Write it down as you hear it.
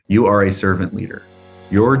You are a servant leader.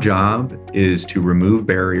 Your job is to remove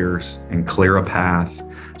barriers and clear a path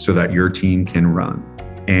so that your team can run.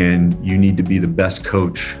 And you need to be the best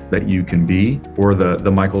coach that you can be for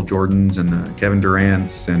the Michael Jordans and the Kevin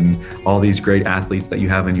Durants and all these great athletes that you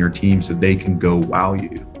have in your team so they can go wow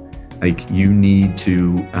you. Like, you need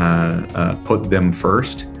to put them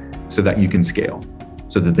first so that you can scale,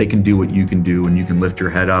 so that they can do what you can do, and you can lift your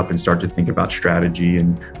head up and start to think about strategy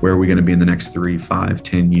and where are we going to be in the next 3, 5,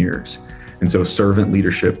 10 years. And so servant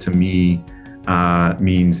leadership to me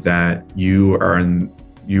means that you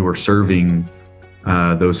are serving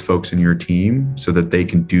those folks in your team so that they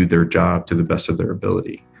can do their job to the best of their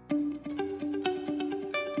ability.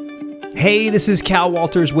 Hey, this is Cal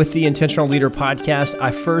Walters with the Intentional Leader Podcast.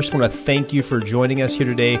 I first want to thank you for joining us here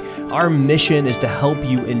today. Our mission is to help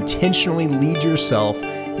you intentionally lead yourself,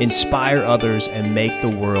 inspire others, and make the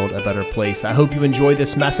world a better place. I hope you enjoy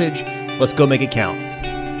this message. Let's go make it count.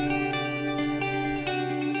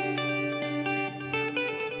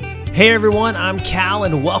 Hey everyone, I'm Cal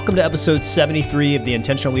and welcome to episode 73 of the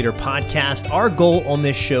Intentional Leader Podcast. Our goal on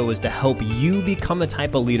this show is to help you become the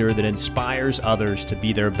type of leader that inspires others to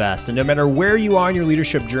be their best. And no matter where you are in your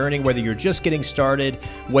leadership journey, whether you're just getting started,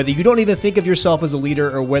 whether you don't even think of yourself as a leader,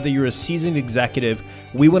 or whether you're a seasoned executive,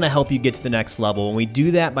 we want to help you get to the next level. And we do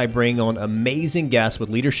that by bringing on amazing guests with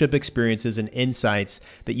leadership experiences and insights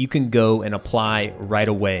that you can go and apply right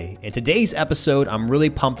away. In today's episode, I'm really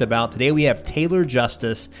pumped about. Today we have Taylor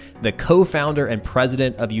Justice, the co-founder and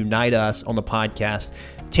president of Unite Us, on the podcast.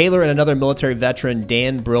 Taylor and another military veteran,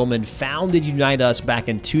 Dan Brillman, founded Unite Us back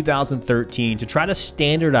in 2013 to try to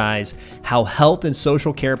standardize how health and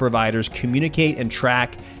social care providers communicate and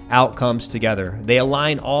track outcomes together. They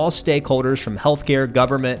align all stakeholders from healthcare,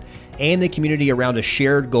 government, and the community around a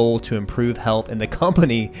shared goal to improve health, and the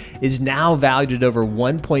company is now valued at over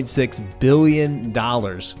 $1.6 billion.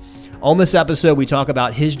 On this episode, we talk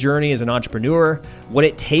about his journey as an entrepreneur, what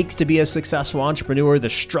it takes to be a successful entrepreneur, the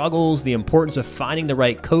struggles, the importance of finding the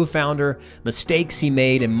right co-founder, mistakes he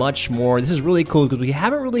made, and much more. This is really cool because we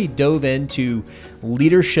haven't really dove into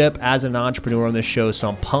leadership as an entrepreneur on this show, so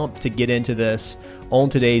I'm pumped to get into this on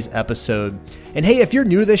today's episode. And hey, if you're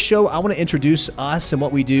new to this show, I want to introduce us and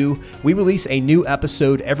what we do. We release a new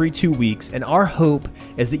episode every 2 weeks, and our hope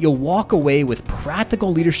is that you'll walk away with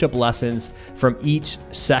practical leadership lessons from each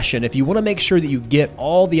session. If you want to make sure that you get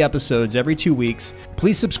all the episodes every 2 weeks,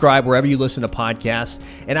 please subscribe wherever you listen to podcasts.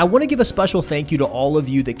 And I want to give a special thank you to all of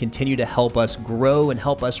you that continue to help us grow and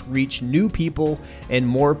help us reach new people and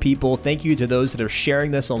more people. Thank you to those that are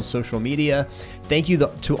sharing this on social media. Thank you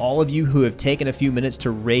to all of you who have taken a few minutes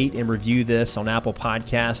to rate and review this on Apple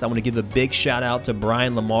Podcasts. I want to give a big shout out to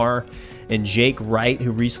Brian Lamar and Jake Wright,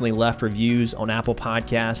 who recently left reviews on Apple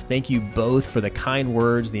Podcasts. Thank you both for the kind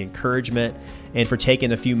words, the encouragement, and for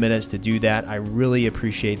taking a few minutes to do that. I really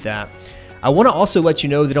appreciate that. I want to also let you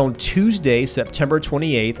know that on Tuesday, September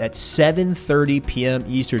 28th at 7:30 p.m.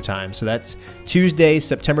 Eastern Time, so that's Tuesday,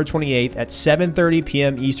 September 28th at 7:30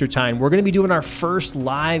 p.m. Eastern Time, we're going to be doing our first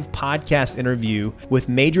live podcast interview with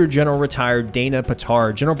Major General Retired Dana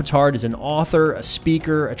Pittard. General Pittard is an author, a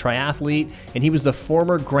speaker, a triathlete, and he was the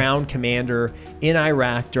former ground commander in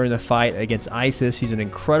Iraq during the fight against ISIS. He's an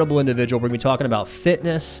incredible individual. We're going to be talking about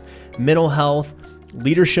fitness, mental health,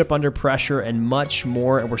 leadership under pressure, and much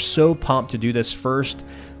more. And we're so pumped to do this first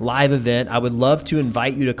live event. I would love to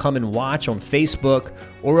invite you to come and watch on Facebook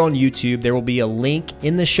or on YouTube. There will be a link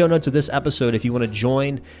in the show notes of this episode if you want to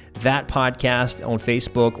join that podcast on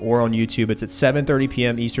Facebook or on YouTube. It's at 7:30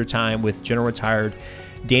 p.m. Eastern Time with General Retired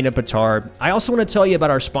Dana Pittard. I also want to tell you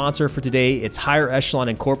about our sponsor for today. It's Higher Echelon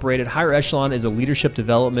Incorporated. Higher Echelon is a leadership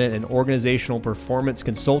development and organizational performance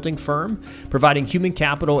consulting firm providing human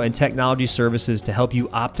capital and technology services to help you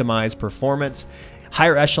optimize performance.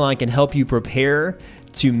 Higher Echelon can help you prepare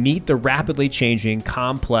to meet the rapidly changing,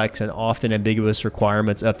 complex, and often ambiguous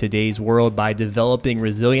requirements of today's world by developing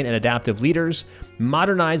resilient and adaptive leaders,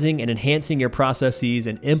 modernizing and enhancing your processes,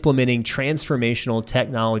 and implementing transformational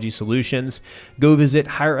technology solutions. Go visit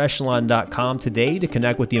higherechelon.com today to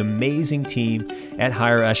connect with the amazing team at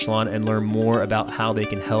Higher Echelon and learn more about how they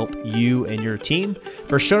can help you and your team.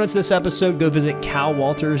 For show notes of this episode, go visit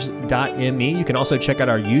calwalters.me. You can also check out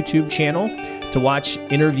our YouTube channel to watch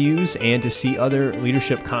interviews and to see other leadership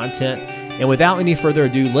content. And without any further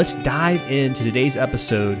ado, let's dive into today's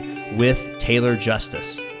episode with Taylor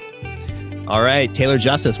Justice. All right, Taylor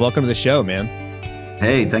Justice, welcome to the show, man.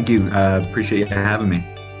 Hey, thank you. Appreciate you having me.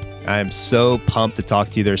 I'm so pumped to talk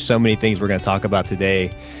to you. There's so many things we're going to talk about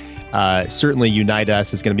today. Certainly Unite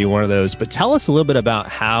Us is going to be one of those, but tell us a little bit about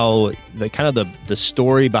how the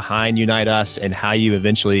story behind Unite Us and how you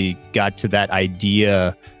eventually got to that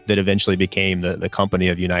idea that eventually became the company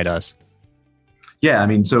of Unite Us. Yeah, I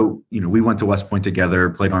mean, so, we went to West Point together,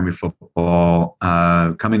 played Army football.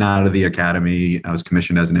 Coming out of the academy, I was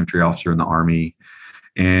commissioned as an infantry officer in the Army.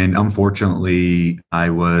 And unfortunately, I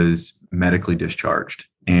was medically discharged.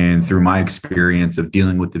 And through my experience of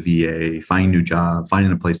dealing with the VA, finding a new job,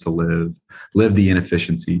 finding a place to live the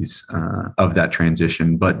inefficiencies of that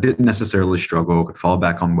transition, but didn't necessarily struggle, could fall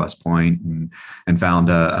back on West Point and found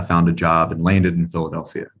a job and landed in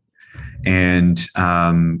Philadelphia. And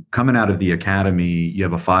coming out of the academy, you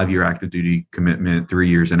have a 5-year active duty commitment, 3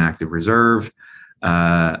 years in active reserve.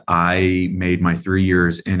 I made my 3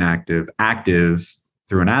 years inactive active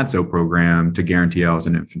through an ADSO program to guarantee I was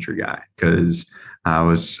an infantry guy, because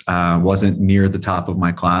I wasn't near the top of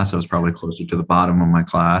my class. I was probably closer to the bottom of my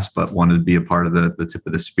class, but wanted to be a part of the tip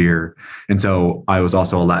of the spear. And so I was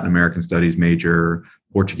also a Latin American studies major,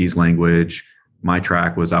 Portuguese language. My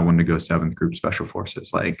track was I wanted to go 7th Group Special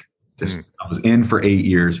Forces. I was in for 8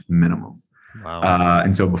 years minimum. Wow.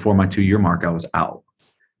 And so before my 2-year mark, I was out.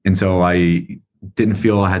 And so I didn't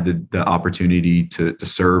feel I had the opportunity to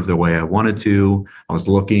serve the way I wanted to. I was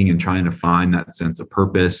looking and trying to find that sense of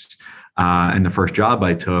purpose. And the first job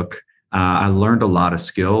I took, I learned a lot of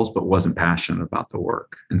skills, but wasn't passionate about the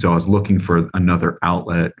work. And so I was looking for another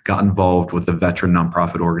outlet, got involved with a veteran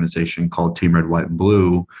nonprofit organization called Team Red, White, and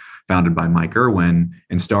Blue, founded by Mike Irwin,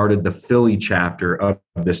 and started the Philly chapter of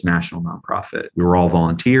this national nonprofit. We were all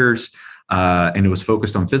volunteers. And it was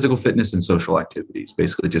focused on physical fitness and social activities,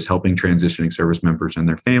 basically just helping transitioning service members and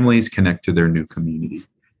their families connect to their new community.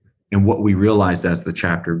 And what we realized as the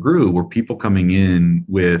chapter grew were people coming in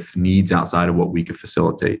with needs outside of what we could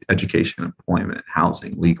facilitate: education, employment,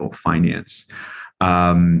 housing, legal, finance.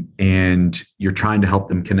 And you're trying to help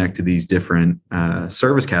them connect to these different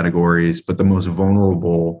service categories, but the most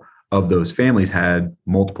vulnerable of those families had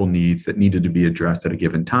multiple needs that needed to be addressed at a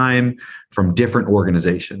given time from different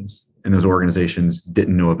organizations. And those organizations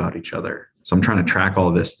didn't know about each other. So I'm trying to track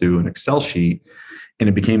all this through an Excel sheet, and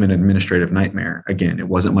it became an administrative nightmare. Again, it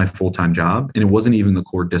wasn't my full-time job, and it wasn't even the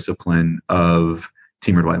core discipline of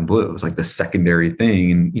Team Red, White, and Blue. It was like the secondary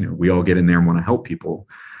thing. And, we all get in there and want to help people.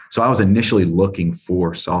 So I was initially looking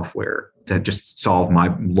for software to just solve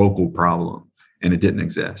my local problem, and it didn't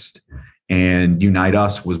exist. And Unite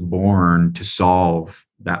Us was born to solve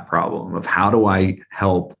that problem of how do I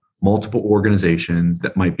help multiple organizations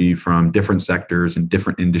that might be from different sectors and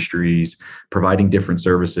different industries, providing different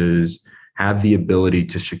services, have the ability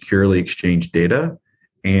to securely exchange data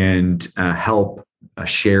and help a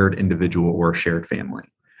shared individual or a shared family.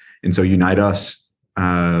 And so Unite Us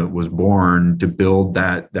was born to build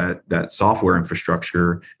that software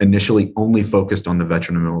infrastructure, initially only focused on the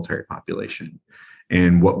veteran and military population.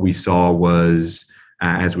 And what we saw was,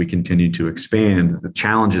 as we continue to expand, the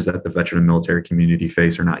challenges that the veteran and military community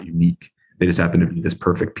face are not unique. They just happen to be this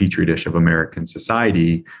perfect petri dish of American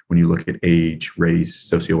society when you look at age, race,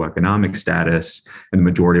 socioeconomic status, and the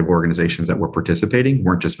majority of organizations that were participating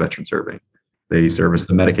weren't just veteran serving. They service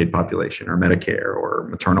the Medicaid population or Medicare or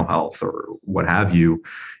maternal health or what have you.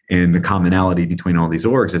 And the commonality between all these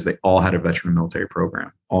orgs is they all had a veteran and military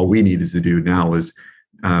program. All we needed to do now was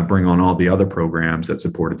bring on all the other programs that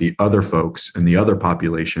supported the other folks and the other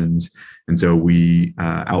populations. And so we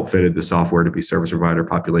outfitted the software to be service provider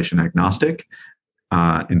population agnostic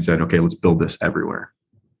and said, okay, let's build this everywhere.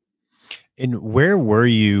 And where were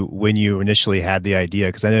you when you initially had the idea?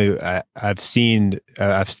 Because I know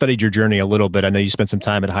I've studied your journey a little bit. I know you spent some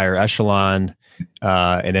time at Higher Echelon,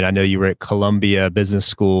 and then I know you were at Columbia Business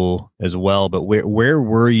School as well. But where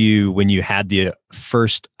were you when you had the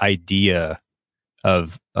first idea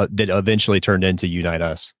of that eventually turned into Unite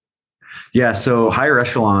Us? Yeah, so Higher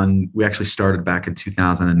Echelon, we actually started back in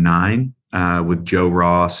 2009 with Joe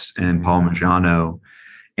Ross and Paul Majano.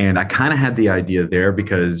 And I kind of had the idea there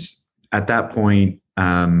because at that point,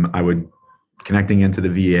 I would connecting into the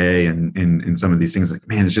VA and some of these things, like,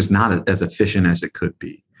 man, it's just not as efficient as it could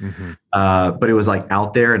be. Mm-hmm. But it was like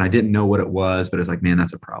out there and I didn't know what it was, but it's like, man,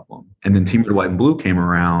 that's a problem. And then Team Red, White, and Blue came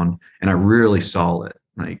around and I really saw it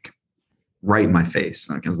like right in my face.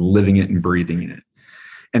 Like I was living it and breathing it.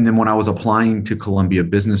 And then when I was applying to Columbia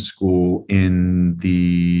Business School in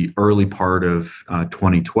the early part of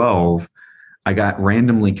 2012, I got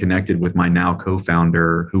randomly connected with my now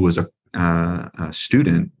co-founder, who was a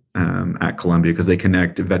student at Columbia, because they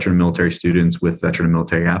connect veteran military students with veteran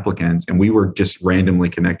military applicants. And we were just randomly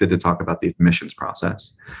connected to talk about the admissions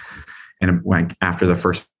process. And like after the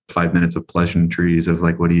first 5 minutes of pleasantries of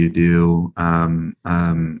like, what do you do?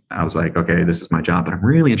 I was like, okay, this is my job, but I'm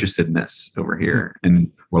really interested in this over here.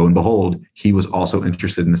 And lo and behold, he was also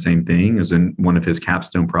interested in the same thing. It was in one of his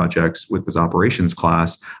capstone projects with his operations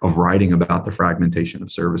class of writing about the fragmentation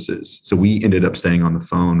of services. So we ended up staying on the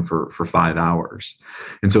phone for 5 hours.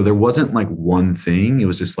 And so there wasn't like one thing. It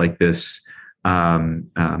was just like this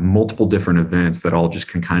multiple different events that all just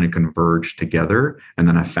can kind of converge together. And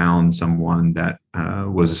then I found someone that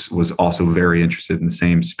was also very interested in the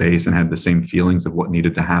same space and had the same feelings of what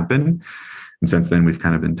needed to happen. And since then, we've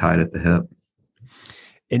kind of been tied at the hip.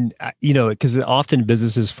 And, because often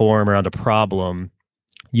businesses form around a problem.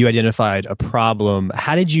 You identified a problem.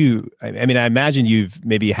 How did you, I imagine you've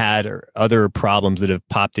maybe had other problems that have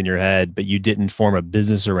popped in your head, but you didn't form a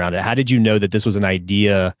business around it. How did you know that this was an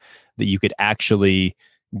idea that you could actually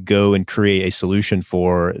go and create a solution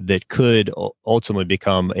for that could ultimately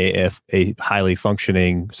become a highly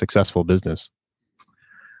functioning, successful business?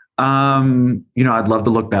 I'd love to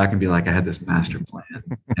look back and be like, I had this master plan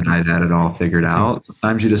and I'd had it all figured out.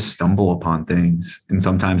 Sometimes you just stumble upon things, and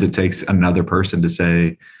sometimes it takes another person to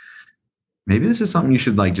say, maybe this is something you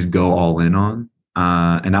should like just go all in on.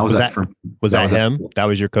 And that was that him? That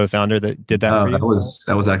was your co-founder that did that for you?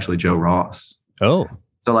 That was actually Joe Ross. Oh.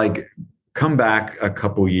 So like come back a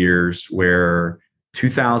couple years where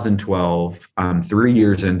 2012, 3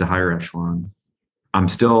 years into Higher Echelon. I'm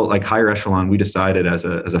still like Higher Echelon. We decided as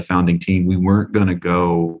a founding team, we weren't going to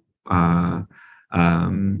go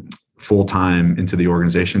full time into the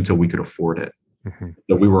organization until we could afford it. Mm-hmm.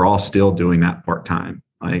 So we were all still doing that part time,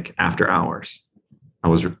 like after hours. I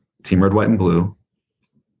was Team Red, White, and Blue.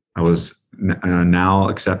 I was now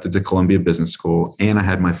accepted to Columbia Business School, and I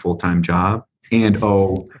had my full time job. And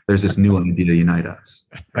there's this new idea to unite us.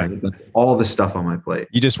 Right? All this stuff on my plate.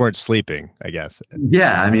 You just weren't sleeping, I guess.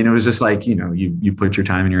 Yeah, it was just like you put your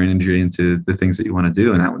time and your energy into the things that you want to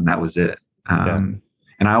do, and that was it. And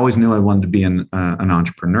I always knew I wanted to be an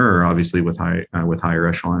entrepreneur, obviously with Higher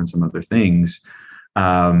Echelon and some other things.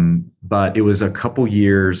 But it was a couple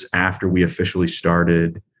years after we officially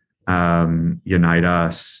started Unite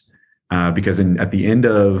Us. Because at the end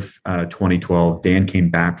of 2012, Dan came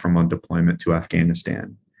back from a deployment to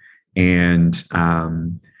Afghanistan. And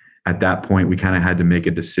at that point, we kind of had to make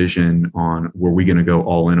a decision on, were we going to go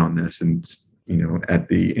all in on this? And, at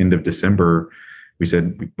the end of December, we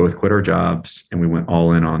said we both quit our jobs and we went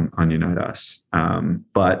all in on Unite Us.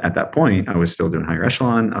 But at that point, I was still doing Higher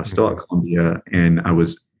Echelon. I was still at Columbia, and I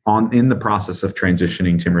was in the process of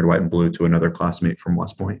transitioning Team Red, White, and Blue to another classmate from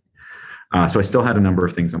West Point. So I still had a number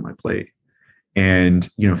of things on my plate. And,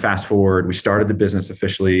 fast forward, we started the business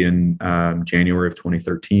officially in January of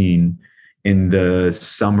 2013. In the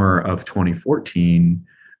summer of 2014,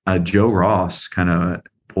 Joe Ross kind of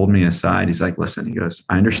pulled me aside. He's like, listen, he goes,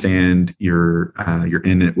 I understand you're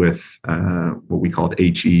in it with what we called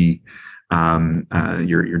HE.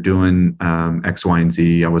 You're doing X, Y, and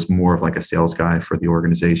Z. I was more of like a sales guy for the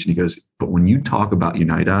organization. He goes, but when you talk about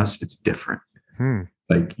Unite Us, it's different.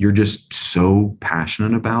 Like you're just so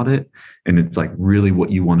passionate about it. And it's like really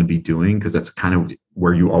what you want to be doing, because that's kind of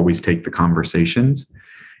where you always take the conversations.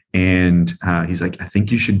 And he's like, I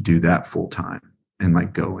think you should do that full time and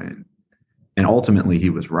like go in. And ultimately he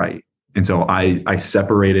was right. And so I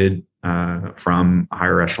separated from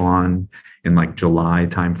Higher Echelon in like July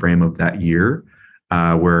timeframe of that year,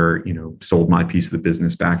 where, sold my piece of the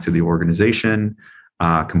business back to the organization.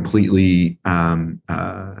 Completely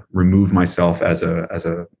removed myself as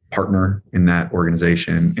a partner in that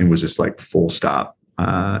organization, and was just like full stop,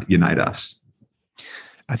 Unite Us.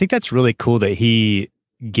 I think that's really cool that he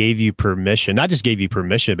gave you permission, not just gave you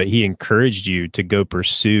permission, but he encouraged you to go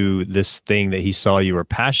pursue this thing that he saw you were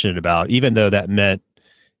passionate about, even though that meant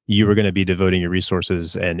you were going to be devoting your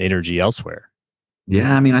resources and energy elsewhere.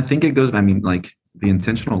 Yeah. I think it goes, like the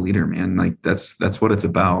intentional leader, man, like that's what it's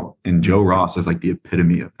about. And Joe Ross is like the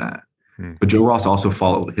epitome of that. But Joe Ross also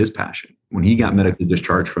followed his passion. When he got medically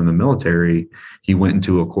discharged from the military, he went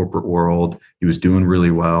into a corporate world. He was doing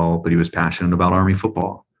really well, but he was passionate about Army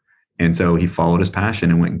football. And so he followed his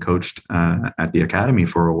passion and went and coached at the academy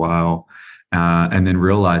for a while, and then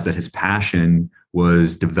realized that his passion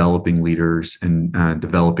was developing leaders and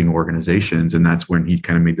developing organizations. And that's when he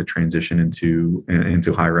kind of made the transition into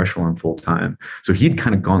Higher Echelon full time. So he'd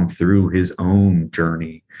kind of gone through his own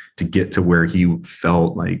journey to get to where he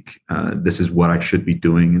felt like this is what I should be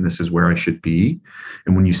doing and this is where I should be.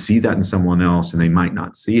 And when you see that in someone else and they might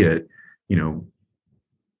not see it,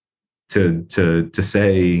 to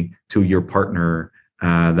say to your partner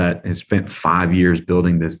that has spent 5 years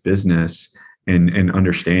building this business and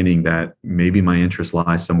understanding that maybe my interest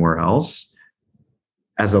lies somewhere else,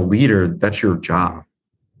 as a leader, that's your job.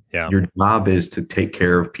 Yeah. Your job is to take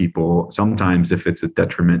care of people, sometimes if it's a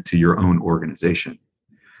detriment to your own organization,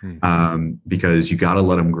 because you got to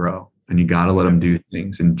let them grow and you got to let them do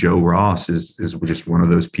things. And Joe Ross is just one of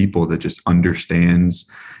those people that just understands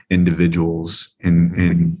individuals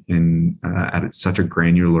at such a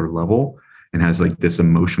granular level and has like this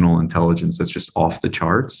emotional intelligence that's just off the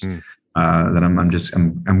charts.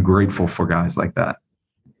 That I'm grateful for guys like that.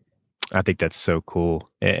 I think that's so cool.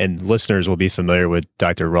 And listeners will be familiar with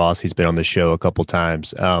Dr. Ross. He's been on the show a couple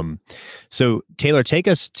times. So Taylor, take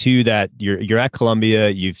us to that. You're at Columbia.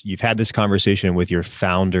 You've had this conversation with your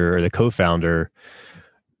founder or the co-founder.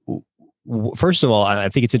 First of all, I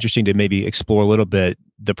think it's interesting to maybe explore a little bit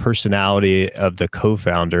the personality of the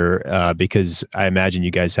co-founder, because I imagine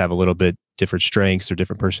you guys have a little bit different strengths or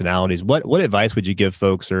different personalities. What advice would you give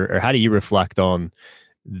folks, or how do you reflect on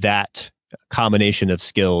that combination of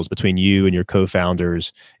skills between you and your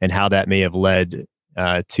co-founders and how that may have led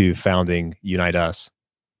to founding Unite Us?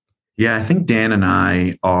 Yeah, I think Dan and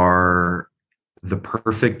I are the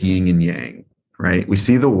perfect yin and yang, right? We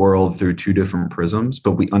see the world through two different prisms,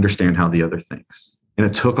 but we understand how the other thinks. And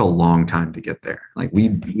it took a long time to get there. Like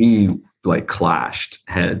we like clashed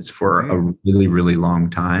heads for a really, really long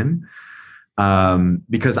time.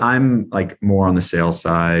 Because I'm like more on the sales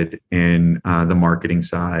side and the marketing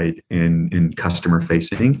side and customer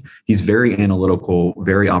facing. He's very analytical,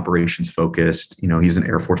 very operations focused. He's an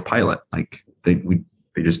Air Force pilot. Like they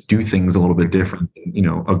just do things a little bit different than,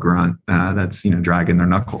 a grunt that's, dragging their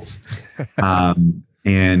knuckles.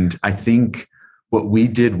 And I think what we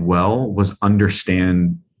did well was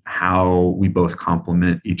understand how we both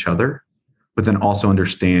complement each other, but then also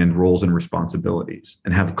understand roles and responsibilities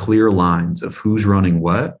and have clear lines of who's running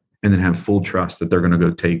what, and then have full trust that they're going to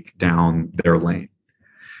go take down their lane.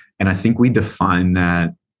 And I think we defined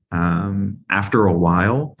that after a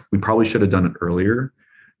while. We probably should have done it earlier,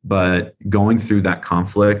 but going through that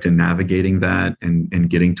conflict and navigating that and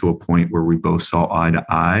getting to a point where we both saw eye to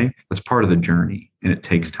eye, that's part of the journey, and it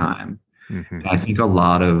takes time. And I think a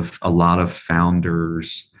lot of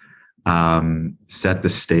founders set the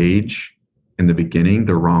stage in the beginning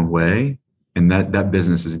the wrong way, and that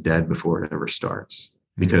business is dead before it ever starts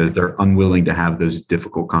because they're unwilling to have those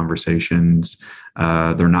difficult conversations.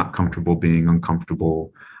 They're not comfortable being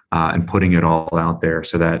uncomfortable and putting it all out there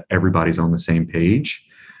so that everybody's on the same page.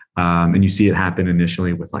 And you see it happen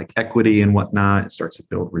initially with like equity and whatnot. It starts to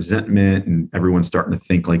build resentment, and everyone's starting to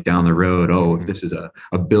think like down the road, oh, if this is a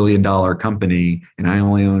 $1 billion company and I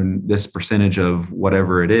only own this percentage of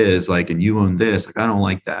whatever it is, like, and you own this, like, I don't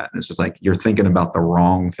like that. And it's just like, you're thinking about the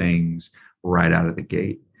wrong things right out of the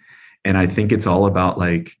gate. And I think it's all about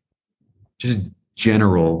like just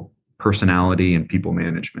general personality and people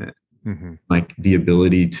management, like the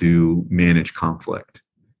ability to manage conflict.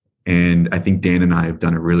 And I think Dan and I have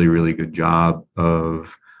done a really, really good job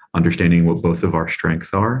of understanding what both of our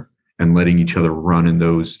strengths are and letting each other run in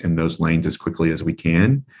those lanes as quickly as we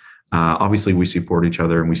can. Obviously, we support each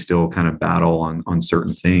other and we still kind of battle on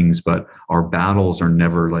certain things, but our battles are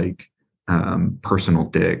never like personal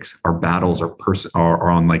digs. Our battles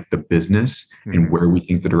are on like the business and where we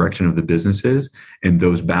think the direction of the business is. And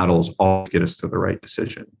those battles all get us to the right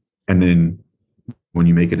decision. And then when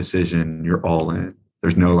you make a decision, you're all in.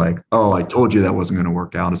 There's no like, oh, I told you that wasn't going to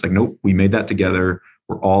work out. It's like, nope, we made that together.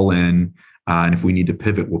 We're all in. And if we need to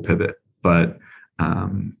pivot, we'll pivot. But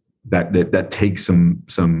that takes some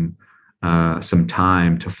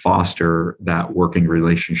time to foster that working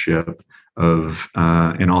relationship of,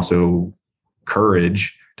 and also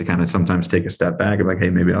courage to kind of sometimes take a step back and like, hey,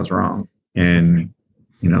 maybe I was wrong. And,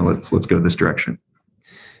 let's go this direction.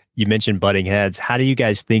 You mentioned butting heads. How do you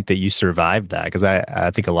guys think that you survived that? Because I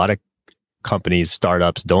think a lot of companies,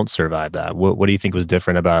 startups don't survive that. What do you think was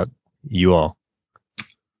different about you all?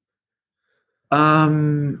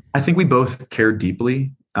 I think we both cared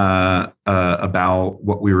deeply about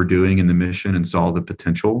what we were doing in the mission and saw the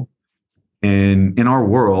potential. And in our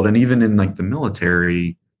world, and even in like the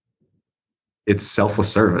military, it's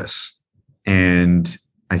selfless service. And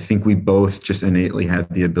I think we both just innately had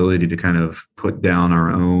the ability to kind of put down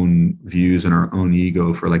our own views and our own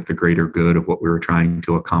ego for like the greater good of what we were trying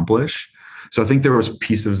to accomplish. So I think there was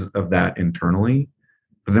pieces of that internally,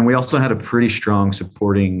 but then we also had a pretty strong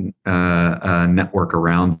supporting network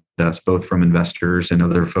around us, both from investors and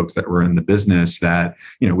other folks that were in the business that,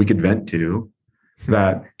 we could vent to,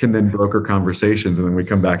 that can then broker conversations. And then we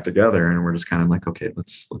come back together and we're just kind of like, okay,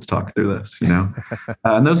 let's talk through this,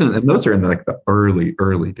 and those are in like the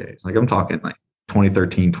early days. Like I'm talking like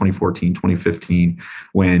 2013, 2014, 2015,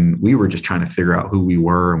 when we were just trying to figure out who we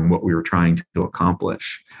were and what we were trying to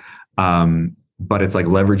accomplish. but it's like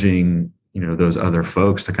leveraging, those other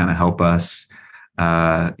folks to kind of help us,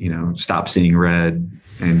 stop seeing red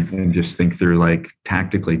and just think through, like,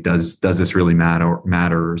 tactically, does this really matter,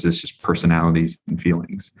 or is this just personalities and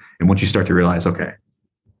feelings? And once you start to realize, okay,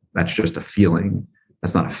 that's just a feeling,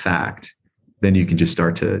 that's not a fact, then you can just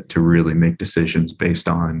start to really make decisions based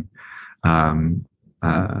on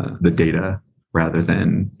the data rather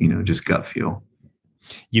than, just gut feel.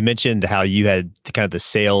 You mentioned how you had kind of the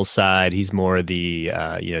sales side. He's more the,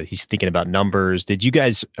 he's thinking about numbers. Did you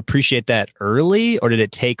guys appreciate that early, or did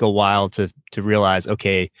it take a while to realize,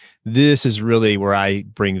 okay, this is really where I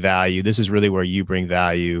bring value. This is really where you bring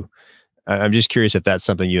value. I'm just curious if that's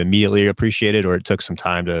something you immediately appreciated, or it took some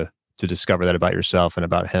time to discover that about yourself and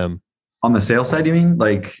about him. On the sales side, you mean?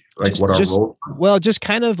 Like what our role? Well, just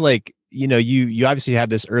kind of like, you obviously have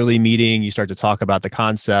this early meeting, you start to talk about the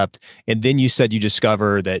concept, and then you said you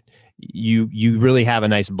discover that you really have a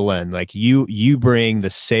nice blend. Like you bring the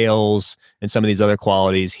sales and some of these other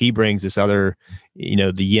qualities. He brings this other,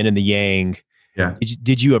 the yin and the yang. Yeah.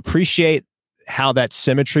 Did you appreciate how that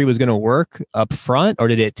symmetry was going to work up front, or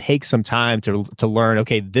did it take some time to learn,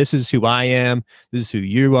 okay, this is who I am, this is who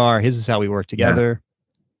you are, this is how we work together?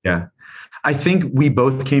 Yeah. I think we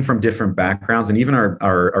both came from different backgrounds, and even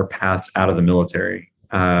our paths out of the military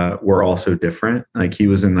were also different. Like, he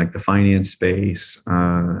was in like the finance space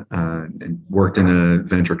and worked in a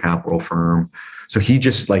venture capital firm. So he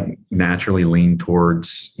just like naturally leaned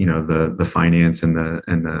towards, the finance and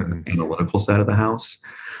the analytical side of the house.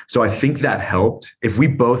 So I think that helped. If we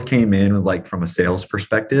both came in like from a sales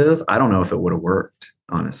perspective, I don't know if it would have worked,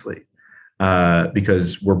 honestly.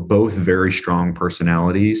 Because we're both very strong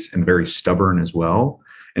personalities and very stubborn as well.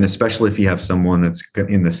 And especially if you have someone that's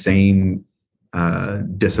in the same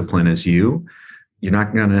discipline as you, you're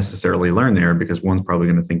not going to necessarily learn there, because one's probably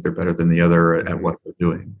going to think they're better than the other at what they're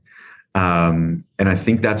doing. And I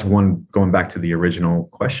think that's one, going back to the original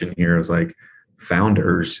question here, is like,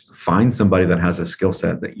 founders, find somebody that has a skill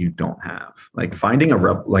set that you don't have. Like, finding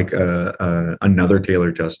another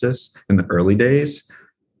Taylor Justice in the early days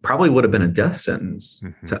probably would have been a death sentence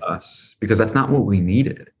to us, because that's not what we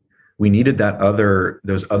needed. We needed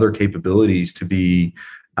those other capabilities to be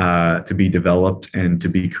developed and to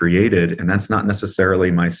be created. And that's not necessarily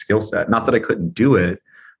my skill set. Not that I couldn't do it,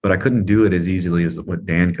 but I couldn't do it as easily as what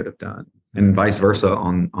Dan could have done. And vice versa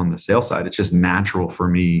on the sales side. It's just natural for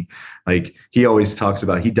me. Like, he always talks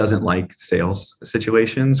about, he doesn't like sales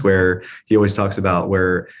situations where he always talks about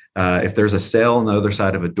where if there's a sale on the other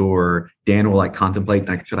side of a door, Dan will like contemplate,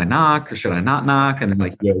 like, should I knock or should I not knock? And then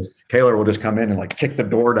like Taylor will just come in and like kick the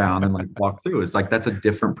door down and like walk through. It's like, that's a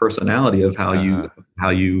different personality of how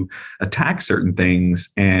you attack certain things.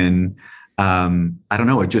 And I don't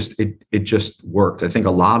know. It just worked. I think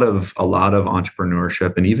a lot of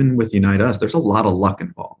entrepreneurship, and even with Unite Us, there's a lot of luck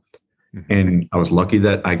involved. And I was lucky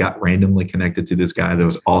that I got randomly connected to this guy that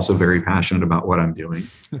was also very passionate about what I'm doing.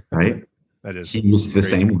 Right. He was the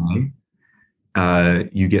same way.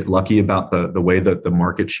 You get lucky about the way that the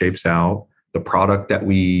market shapes out. The product that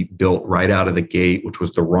we built right out of the gate, which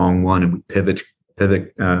was the wrong one, and we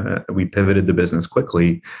pivoted the business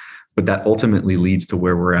quickly. But that ultimately leads to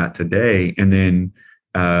where we're at today. And then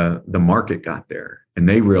the market got there, and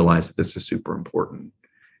they realized that this is super important.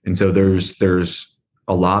 And so there's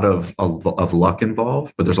a lot of luck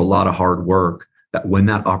involved, but there's a lot of hard work. That when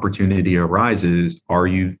that opportunity arises, are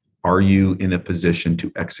you in a position to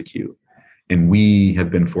execute? And we have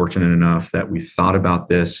been fortunate enough that we thought about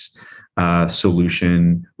this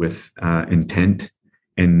solution with intent.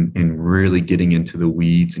 And really getting into the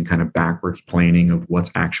weeds and kind of backwards planning of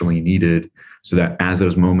what's actually needed, so that as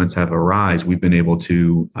those moments have arisen, we've been able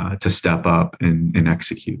to step up and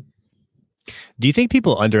execute. Do you think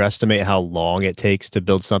people underestimate how long it takes to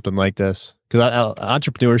build something like this? Because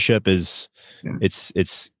entrepreneurship is,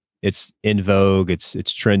 it's in vogue, it's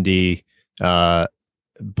trendy,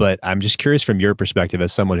 but I'm just curious from your perspective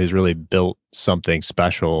as someone who's really built something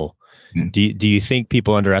special. Do you think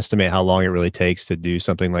people underestimate how long it really takes to do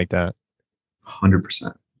something like that?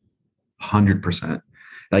 100%. 100%.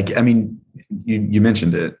 Like, I mean, you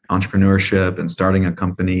mentioned it. Entrepreneurship and starting a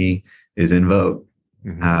company is in vogue.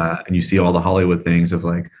 And you see all the Hollywood things of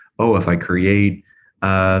like, oh, if I create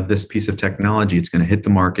this piece of technology, it's going to hit the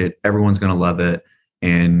market. Everyone's going to love it.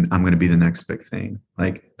 And I'm going to be the next big thing.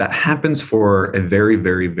 Like, that happens for a very,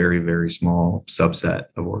 very, very, very small subset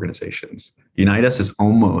of organizations. Unite Us is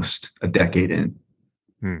almost a decade in,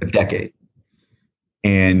 a decade.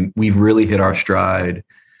 And we've really hit our stride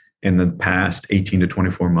in the past 18 to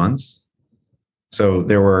 24 months. So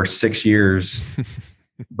there were 6 years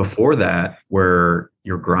before that where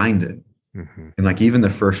you're grinding. Mm-hmm. And like even the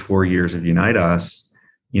first 4 years of Unite Us,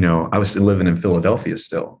 I was still living in Philadelphia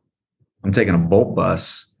still. I'm taking a Bolt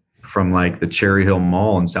bus from like the Cherry Hill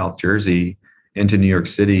Mall in South Jersey into New York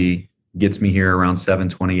City, gets me here around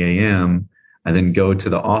 7:20 a.m. I then go to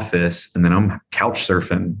the office, and then I'm couch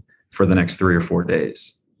surfing for the next 3 or 4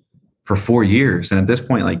 days for 4 years. And at this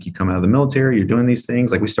point, like you come out of the military, you're doing these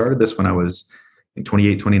things. Like we started this when I was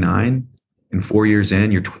 28, 29. And 4 years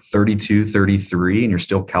in, you're 32, 33, and you're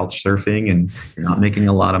still couch surfing and you're not making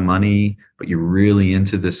a lot of money, but you're really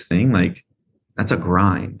into this thing. Like that's a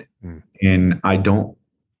grind. Mm. And I don't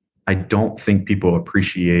think people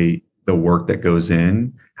appreciate the work that goes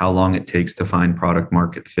in, how long it takes to find product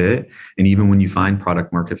market fit. And even when you find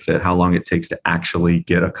product market fit, how long it takes to actually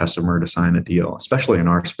get a customer to sign a deal, especially in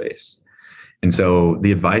our space. And so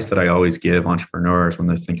the advice that I always give entrepreneurs when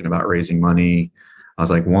they're thinking about raising money, I was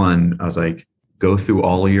like, go through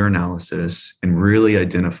all of your analysis and really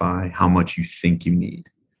identify how much you think you need.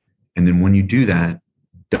 And then when you do that,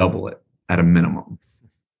 double it at a minimum.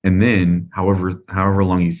 And then however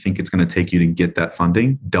long you think it's going to take you to get that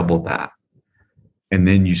funding, double that. And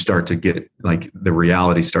then you start to get like the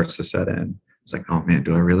reality starts to set in. It's like, oh man,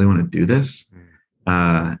 do I really want to do this?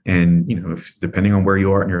 And if depending on where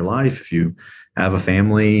you are in your life, if you have a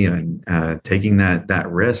family and taking that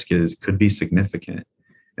risk could be significant.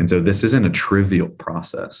 And so this isn't a trivial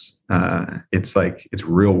process. It's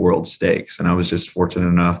real world stakes. And I was just fortunate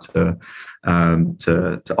enough to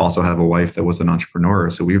also have a wife that was an entrepreneur.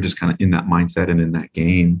 So we were just kind of in that mindset and in that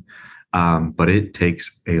game. But it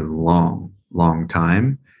takes a long, long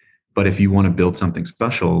time. But if you want to build something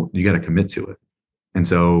special, you got to commit to it. And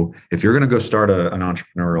so if you're going to go start an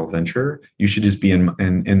entrepreneurial venture, you should just be in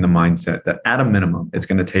the mindset that at a minimum, it's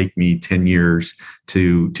going to take me 10 years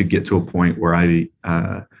to get to a point where I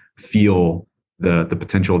feel the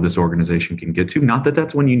potential of this organization can get to. Not that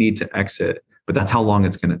that's when you need to exit, but that's how long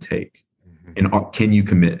it's going to take. Mm-hmm. And can you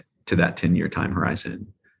commit to that 10-year time horizon?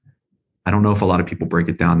 I don't know if a lot of people break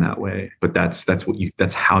it down that way, but that's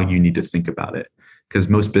how you need to think about it. Because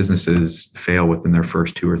most businesses fail within their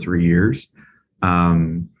first 2 or 3 years.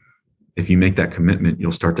 If you make that commitment,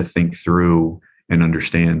 you'll start to think through and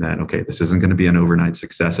understand that, okay, this isn't going to be an overnight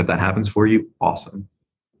success. If that happens for you, awesome.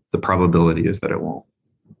 The probability is that it won't.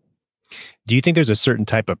 Do you think there's a certain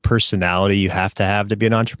type of personality you have to be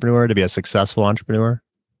an entrepreneur, to be a successful entrepreneur?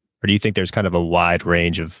 Or do you think there's kind of a wide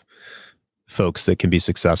range of folks that can be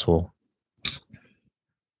successful?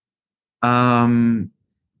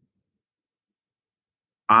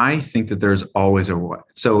 I think that there's always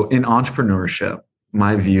so in entrepreneurship,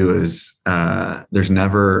 my view is there's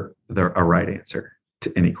never a right answer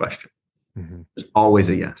to any question. Mm-hmm. There's always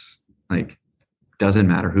a yes. Like, doesn't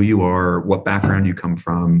matter who you are, what background you come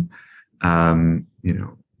from,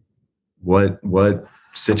 what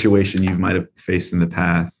situation you might have faced in the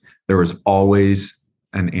past. There was always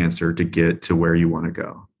an answer to get to where you want to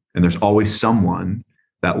go. And there's always someone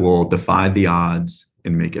that will defy the odds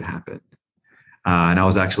and make it happen. And I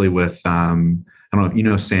was actually with, I don't know if you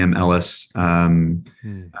know Sam Ellis.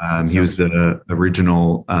 He was the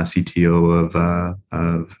original CTO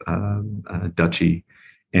of Dutchie.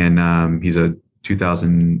 And he's a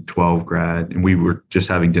 2012 grad. And we were just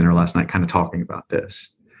having dinner last night kind of talking about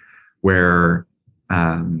this, where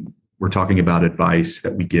we're talking about advice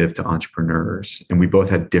that we give to entrepreneurs. And we both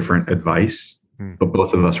had different advice, but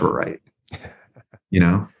both of us were right.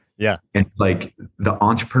 Yeah. And like the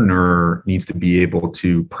entrepreneur needs to be able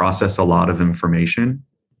to process a lot of information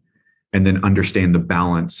and then understand the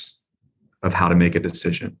balance of how to make a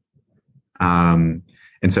decision. And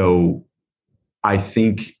so I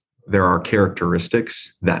think there are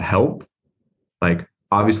characteristics that help. Like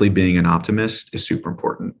obviously being an optimist is super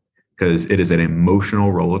important because it is an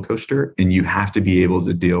emotional roller coaster and you have to be able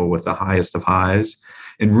to deal with the highest of highs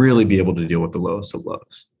and really be able to deal with the lowest of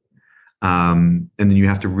lows. And then you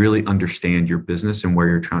have to really understand your business and where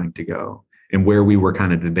you're trying to go. And where we were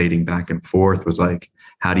kind of debating back and forth was like,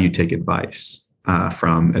 how do you take advice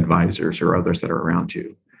from advisors or others that are around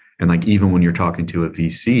you? And like, even when you're talking to a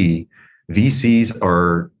VC, VCs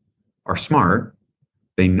are smart.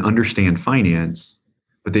 They understand finance,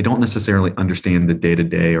 but they don't necessarily understand the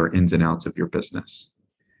day-to-day or ins and outs of your business.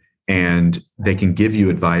 And they can give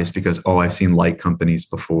you advice because, I've seen like companies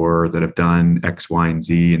before that have done X, Y, and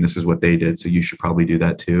Z, and this is what they did, so you should probably do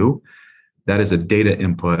that too. That is a data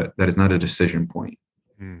input. That is not a decision point.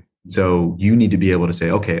 So you need to be able to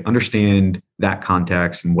say, okay, understand that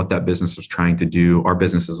context and what that business was trying to do. Our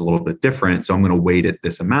business is a little bit different, so I'm going to weight it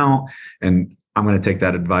this amount. And I'm going to take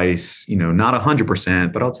that advice, not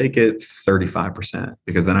 100%, but I'll take it 35%,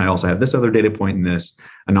 because then I also have this other data point in this.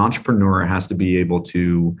 An entrepreneur has to be able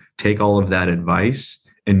to take all of that advice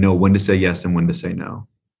and know when to say yes and when to say no.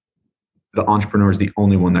 The entrepreneur is the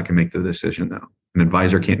only one that can make the decision, though. An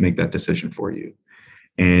advisor can't make that decision for you.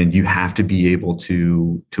 And you have to be able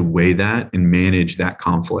to weigh that and manage that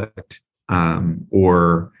conflict,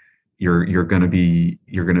 or you're going to be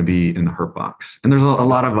in the hurt box. And there's a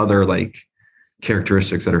lot of other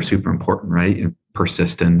characteristics that are super important, right?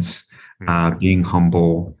 Persistence, being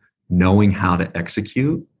humble, knowing how to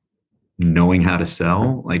execute, knowing how to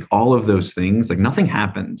sell, all of those things. Nothing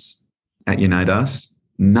happens at Unite Us.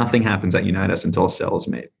 Nothing happens at Unite Us until a sale is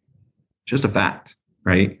made. Just a fact,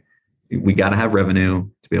 right? We got to have revenue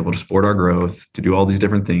to be able to support our growth, to do all these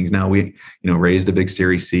different things. Now we, raised a big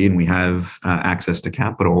Series C and we have access to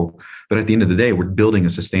capital. But at the end of the day, we're building a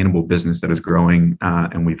sustainable business that is growing,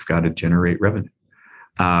 and we've got to generate revenue.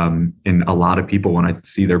 And a lot of people, when I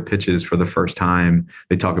see their pitches for the first time,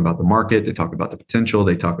 they talk about the market, they talk about the potential,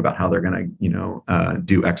 they talk about how they're going to,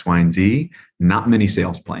 do X, Y, and Z. Not many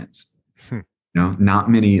sales plans. Not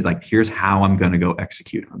many, here's how I'm going to go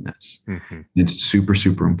execute on this. Mm-hmm. It's super,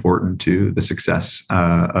 super important to the success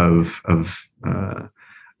of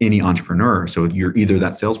any entrepreneur. So you're either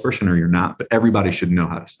that salesperson or you're not, but everybody should know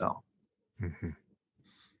how to sell. Mm-hmm.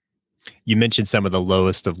 You mentioned some of the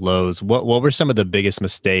lowest of lows. What were some of the biggest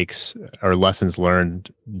mistakes or lessons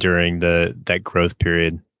learned during that growth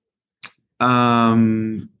period?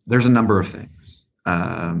 There's a number of things.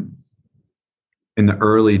 In the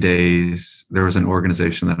early days, there was an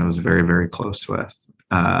organization that I was very, very close with.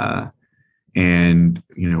 And,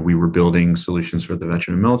 we were building solutions for the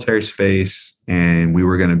veteran and military space, and we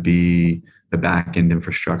were going to be the back-end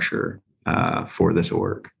infrastructure for this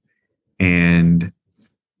org. And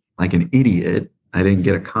like an idiot, I didn't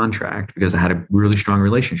get a contract because I had a really strong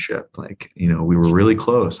relationship. We were really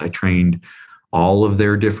close. I trained all of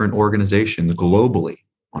their different organizations globally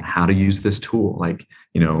on how to use this tool.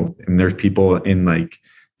 And there's people in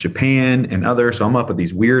Japan and others. So I'm up at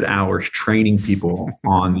these weird hours training people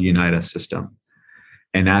on the Unite Us system.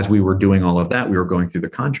 And as we were doing all of that, we were going through the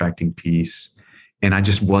contracting piece, and I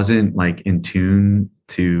just wasn't in tune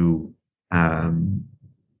to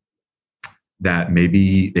that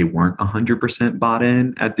maybe they weren't 100% bought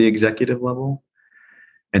in at the executive level.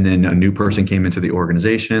 And then a new person came into the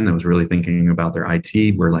organization that was really thinking about their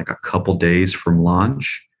IT. We're a couple days from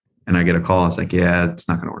launch, and I get a call. It's yeah, it's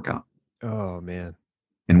not going to work out. Oh, man.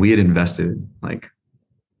 And we had invested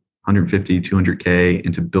 150, 200K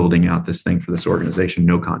into building out this thing for this organization,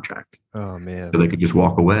 no contract. Oh, man. So they could just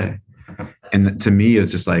walk away. And to me,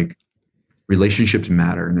 it's just relationships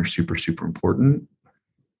matter, and they're super, super important.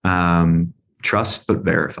 Trust, but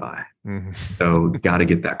verify. Mm-hmm. So got to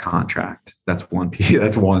get that contract. That's one piece.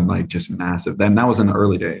 That's one just massive. Then that was in the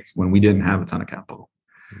early days when we didn't have a ton of capital.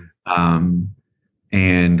 Mm-hmm.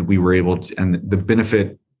 And we were able to, and the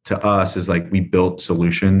benefit to us is we built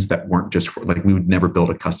solutions that weren't just for we would never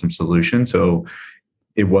build a custom solution. So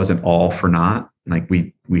it wasn't all for naught.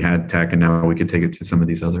 We had tech, and now we could take it to some of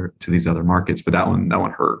these other markets. But that one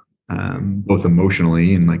hurt, both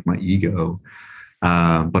emotionally and my ego.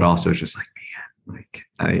 But also it's just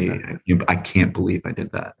I can't believe I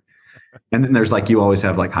did that. And then there's you always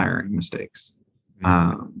have hiring mistakes.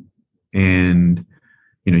 And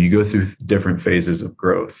you go through different phases of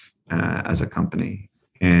growth as a company,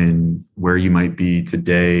 and where you might be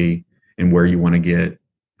today and where you want to get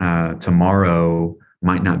tomorrow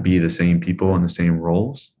might not be the same people in the same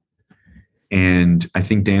roles. And I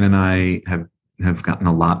think Dan and I have gotten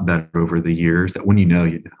a lot better over the years that when you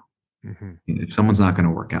know. Mm-hmm. If someone's not going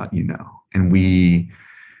to work out, and we,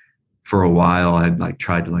 for a while, had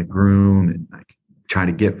tried to groom and try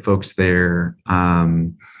to get folks there.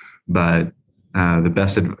 But the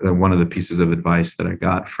best, one of the pieces of advice that I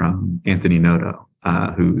got from Anthony Noto,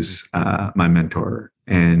 who's my mentor,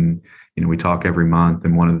 and we talk every month.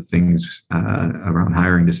 And one of the things around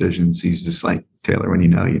hiring decisions, he's just Taylor, when you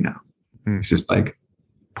know. It's just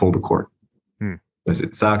pull the cord, because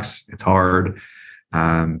it sucks. It's hard.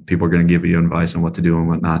 People are going to give you advice on what to do and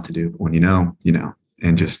what not to do. But when you know,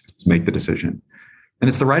 and just make the decision. And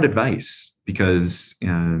it's the right advice, because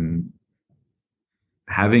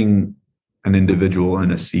having an individual in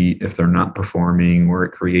a seat, if they're not performing, or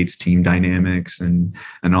it creates team dynamics and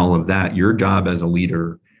all of that, your job as a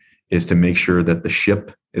leader is to make sure that the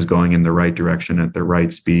ship is going in the right direction at the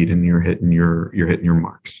right speed, and you're hitting your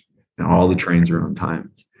marks, and all the trains are on time.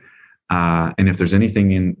 And if there's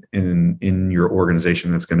anything in your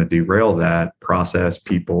organization that's going to derail that process,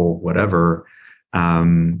 people, whatever,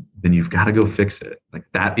 then you've got to go fix it. Like,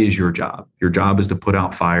 that is your job. Your job is to put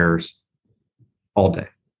out fires all day.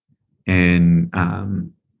 And,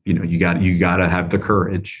 you got to have the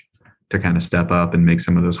courage to kind of step up and make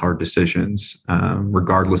some of those hard decisions,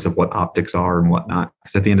 regardless of what optics are and whatnot.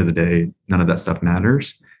 Because at the end of the day, none of that stuff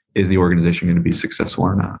matters. Is the organization going to be successful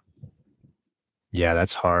or not? Yeah,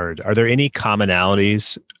 that's hard. Are there any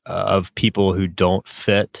commonalities of people who don't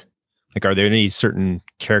fit? Like, are there any certain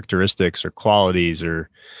characteristics or qualities or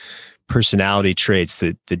personality traits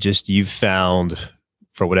that just you've found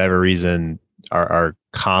for whatever reason are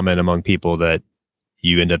common among people that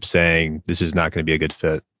you end up saying, this is not going to be a good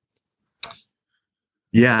fit?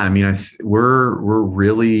 Yeah, I mean, we're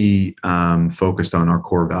really focused on our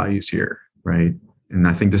core values here, right? And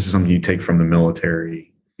I think this is something you take from the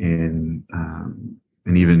military and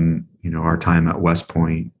even our time at West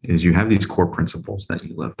Point, is you have these core principles that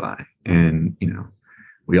you live by. And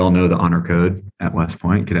we all know the honor code at West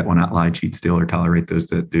Point: cadet will not lie, cheat, steal, or tolerate those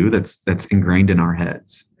that do. That's ingrained in our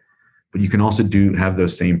heads. But you can also have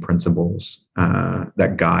those same principles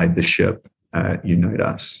that guide the ship at Unite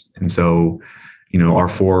Us. And so, our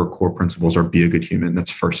 4 core principles are: be a good human.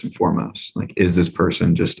 That's first and foremost. Like, is this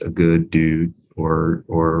person just a good dude or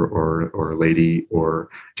lady, or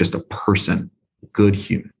just a person, good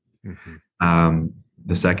human? Mm-hmm.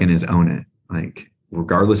 The second is own it. Like,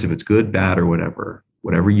 regardless if it's good, bad, or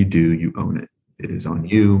whatever you do, you own it. It is on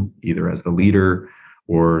you, either as the leader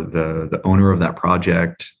or the owner of that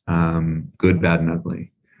project, good, bad, and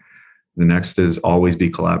ugly. The next is always be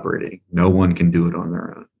collaborating. No one can do it on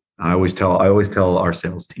their own. I always tell our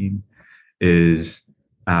sales team is,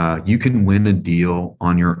 you can win a deal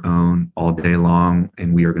on your own all day long,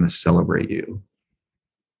 and we are going to celebrate you.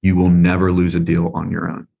 You will never lose a deal on your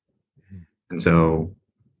own. And so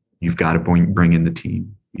you've got to bring in the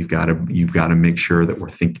team. You've got to make sure that we're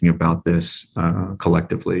thinking about this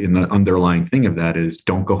collectively. And the underlying thing of that is,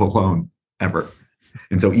 don't go alone ever.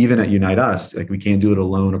 And so even at Unite Us, like, we can't do it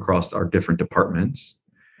alone across our different departments.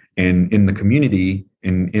 And in the community,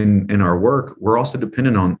 in our work, we're also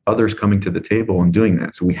dependent on others coming to the table and doing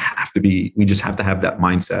that. So we just have to have that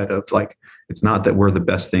mindset of, like, it's not that we're the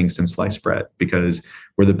best thing since sliced bread, because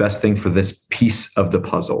we're the best thing for this piece of the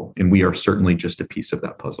puzzle. And we are certainly just a piece of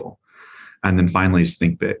that puzzle. And then finally is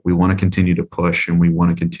think big. We want to continue to push, and we want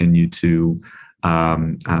to continue to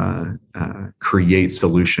create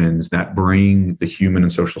solutions that bring the human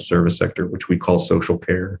and social service sector, which we call social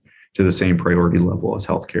care, to the same priority level as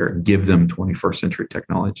healthcare, and give them 21st century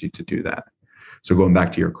technology to do that. So going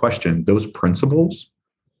back to your question, those principles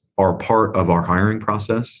are part of our hiring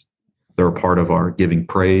process. They're a part of our giving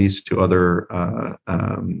praise to other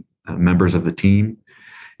members of the team.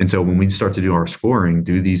 And so when we start to do our scoring,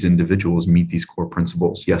 do these individuals meet these core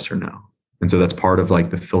principles, yes or no? And so that's part of, like,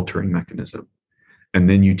 the filtering mechanism. And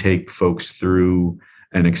then you take folks through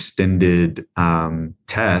an extended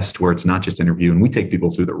test where it's not just interview, and we take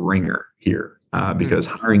people through the ringer here because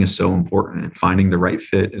hiring is so important, and finding the right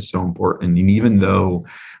fit is so important. And even though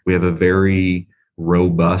we have a very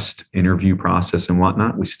robust interview process and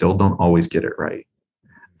whatnot, we still don't always get it right.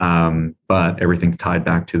 But everything's tied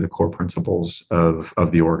back to the core principles of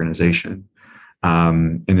the organization.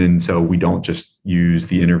 And then so we don't just use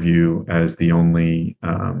the interview as the only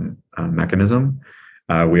mechanism.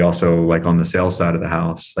 We also, like, on the sales side of the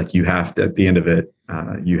house, like, you have to, at the end of it,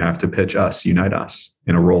 you have to pitch us, Unite Us,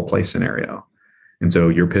 in a role play scenario. And so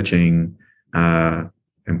you're pitching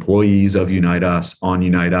employees of Unite Us on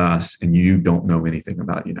Unite Us, and you don't know anything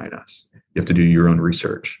about Unite Us. You have to do your own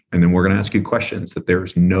research. And then we're going to ask you questions that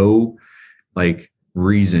there's no, like,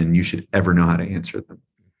 reason you should ever know how to answer them.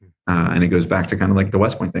 And it goes back to kind of like the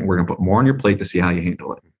West Point thing. We're going to put more on your plate to see how you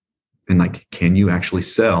handle it. And, like, can you actually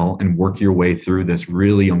sell and work your way through this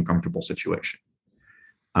really uncomfortable situation?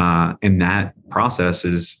 And that process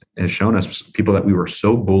has shown us people that we were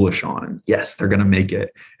so bullish on, and yes, they're going to make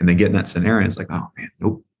it. And they get in that scenario, and it's like, oh man,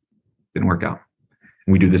 nope, didn't work out.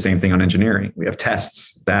 And we do the same thing on engineering. We have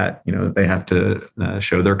tests that, they have to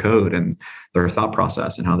show their code and their thought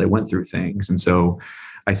process and how they went through things. And so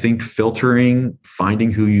I think filtering,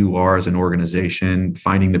 finding who you are as an organization,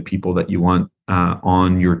 finding the people that you want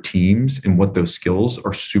on your teams and what those skills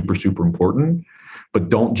are super, super important. But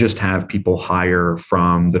don't just have people hire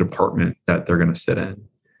from the department that they're going to sit in.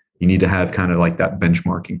 You need to have kind of like that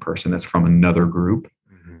benchmarking person that's from another group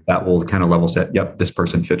that will kind of level set, yep, this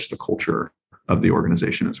person fits the culture of the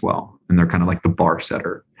organization as well. And they're kind of like the bar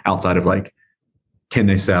setter outside of, like, can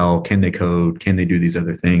they sell? Can they code? Can they do these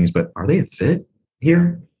other things? But are they a fit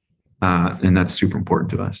here? And that's super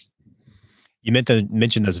important to us. You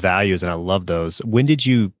mentioned those values, and I love those. When did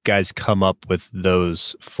you guys come up with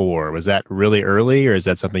those four? Was that really early, or is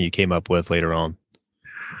that something you came up with later on?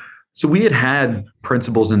 So we had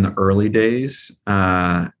principles in the early days.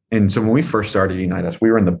 And so when we first started Unite Us,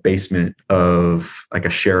 we were in the basement of like a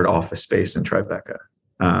shared office space in Tribeca.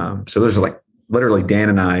 So there's like literally Dan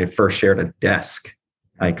and I first shared a desk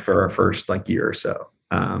like for our first like year or so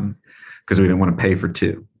because we didn't want to pay for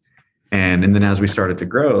two. And then as we started to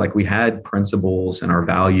grow, like we had principles and our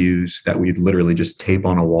values that we'd literally just tape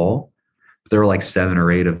on a wall. There were like 7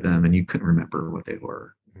 or 8 of them and you couldn't remember what they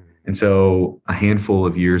were. And so a handful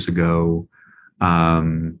of years ago,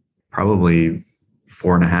 probably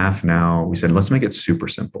 4.5 now, we said, let's make it super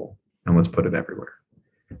simple and let's put it everywhere.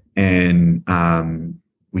 And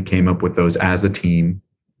we came up with those as a team.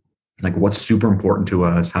 Like what's super important to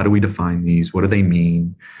us? How do we define these? What do they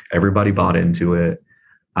mean? Everybody bought into it.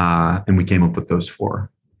 And we came up with those 4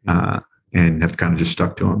 and have kind of just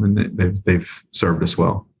stuck to them, and they've served us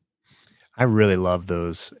well. I really love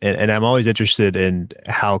those. And I'm always interested in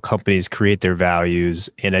how companies create their values.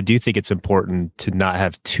 And I do think it's important to not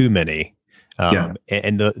have too many. And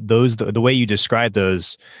the way you describe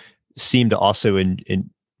those seem to also in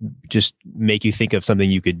just make you think of something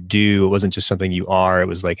you could do. It wasn't just something you are. It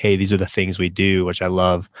was like, hey, these are the things we do, which I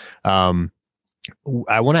love. I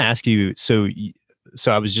want to ask you, so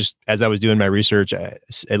I was just, as I was doing my research,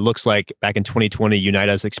 it looks like back in 2020, Unite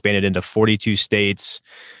Us expanded into 42 states,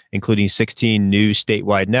 including 16 new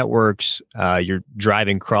statewide networks. You're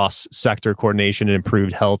driving cross-sector coordination and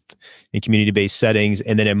improved health in community-based settings.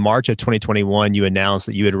 And then in March of 2021, you announced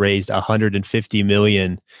that you had raised $150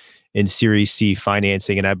 million in Series C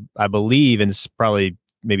financing. And I believe, and it's probably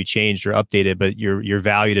maybe changed or updated, but you're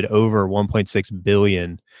valued at over $1.6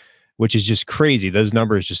 billion, which is just crazy. Those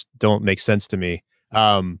numbers just don't make sense to me.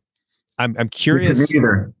 I'm curious.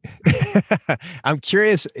 I'm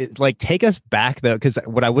curious, like take us back though, because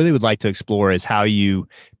what I really would like to explore is how you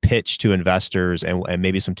pitch to investors and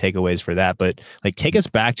maybe some takeaways for that. But like take us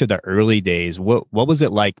back to the early days. What was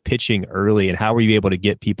it like pitching early, and how were you able to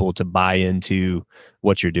get people to buy into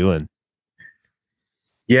what you're doing?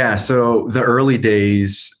 Yeah, so the early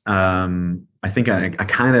days, I think I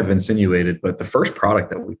kind of insinuated, but the first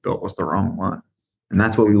product that we built was the wrong one. And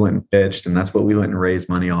that's what we went and pitched, and that's what we went and raised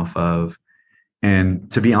money off of. And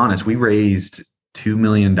to be honest, we raised $2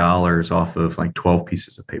 million off of like 12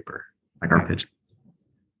 pieces of paper, like our pitch.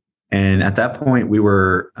 And at that point, we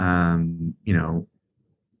were,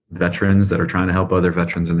 veterans that are trying to help other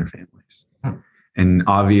veterans and their families. And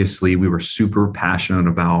obviously, we were super passionate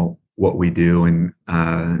about what we do. And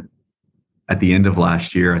at the end of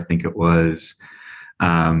last year, I think it was,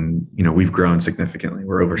 we've grown significantly.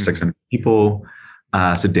 We're over 600 people.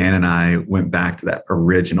 So Dan and I went back to that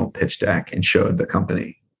original pitch deck and showed the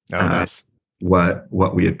company nice. what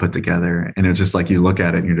we had put together. And it was just like, you look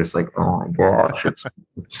at it and you're just like, oh my gosh, it's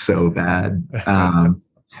so bad.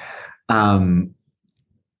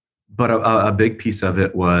 But a big piece of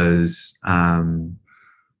it was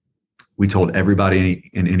we told everybody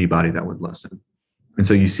and anybody that would listen. And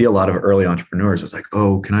so you see a lot of early entrepreneurs. It's like,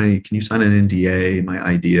 oh, can you sign an NDA? My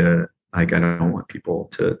idea, like I don't want people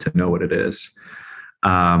to know what it is.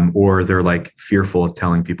 Or they're like fearful of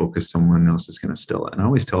telling people because someone else is going to steal it. And I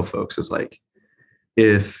always tell folks is like,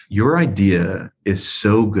 if your idea is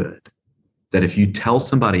so good that if you tell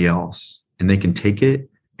somebody else and they can take it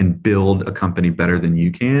and build a company better than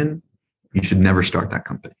you can, you should never start that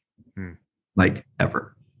company, like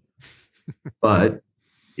ever. But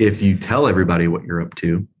if you tell everybody what you're up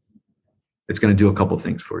to, it's going to do a couple of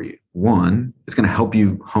things for you. One, it's going to help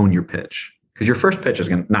you hone your pitch because your first pitch is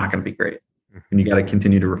not going to be great. And you got to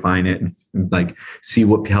continue to refine it and like see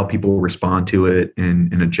how people respond to it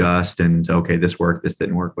and adjust and say, okay, this worked, this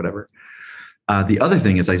didn't work, whatever. The other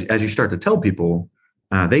thing is as you start to tell people,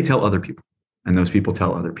 they tell other people and those people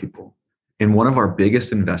tell other people. And one of our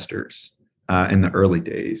biggest investors in the early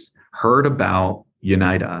days heard about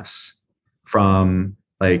Unite Us from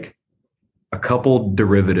like a couple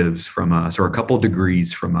derivatives from us or a couple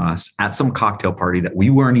degrees from us at some cocktail party that we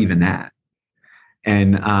weren't even at.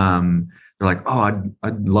 And they're like, oh,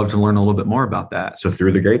 I'd love to learn a little bit more about that. So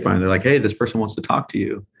through the grapevine, they're like, hey, this person wants to talk to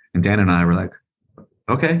you. And Dan and I were like,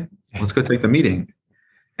 okay, let's go take the meeting.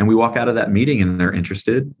 And we walk out of that meeting and they're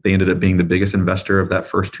interested. They ended up being the biggest investor of that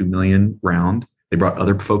first 2 million round. They brought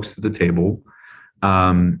other folks to the table.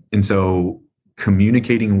 And so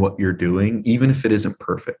communicating what you're doing, even if it isn't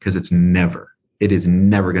perfect, because it is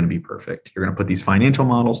never going to be perfect. You're going to put these financial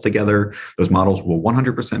models together. Those models will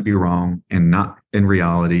 100% be wrong and not in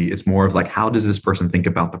reality. It's more of like, how does this person think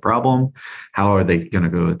about the problem? How are they going to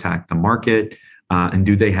go attack the market? And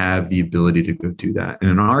do they have the ability to go do that?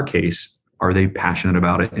 And in our case, are they passionate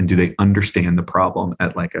about it? And do they understand the problem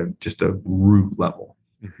at like just a root level?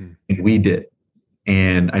 Mm-hmm. And we did.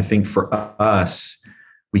 And I think for us,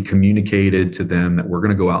 we communicated to them that we're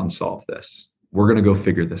going to go out and solve this. We're going to go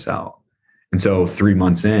figure this out. And so 3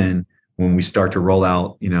 months in, when we start to roll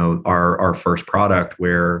out, our first product,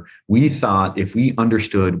 where we thought if we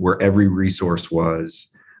understood where every resource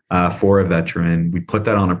was for a veteran, we put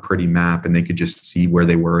that on a pretty map and they could just see where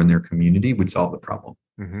they were in their community, we'd solve the problem.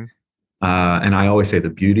 Mm-hmm. And I always say the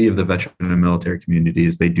beauty of the veteran and military community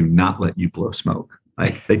is they do not let you blow smoke.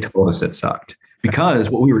 Like they told us it sucked. Because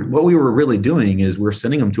what we were really doing is we're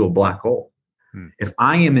sending them to a black hole. If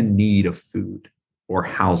I am in need of food or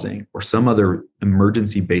housing or some other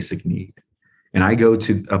emergency basic need, and I go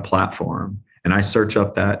to a platform and I search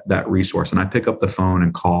up that resource and I pick up the phone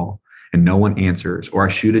and call and no one answers, or I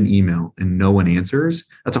shoot an email and no one answers,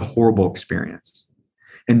 that's a horrible experience.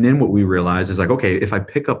 And then what we realize is like, okay, if I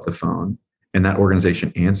pick up the phone and that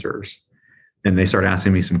organization answers, and they start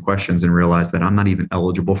asking me some questions and realize that I'm not even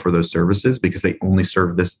eligible for those services because they only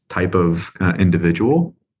serve this type of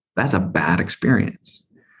individual, that's a bad experience.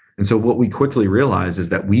 And so what we quickly realized is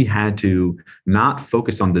that we had to not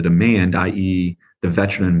focus on the demand, i.e. the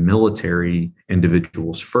veteran and military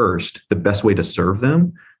individuals first. The best way to serve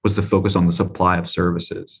them was to focus on the supply of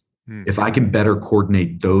services. If I can better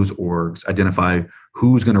coordinate those orgs, identify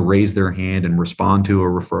who's going to raise their hand and respond to a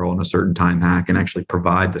referral in a certain time hack and actually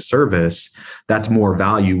provide the service, that's more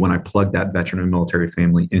value when I plug that veteran and military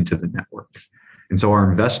family into the network. And so our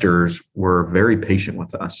investors were very patient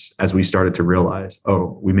with us as we started to realize,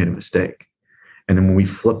 oh, we made a mistake. And then when we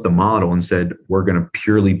flipped the model and said, we're going to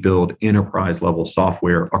purely build enterprise level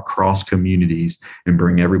software across communities and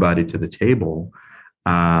bring everybody to the table,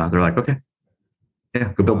 they're like, okay,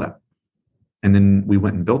 yeah, go build that. And then we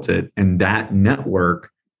went and built it. And that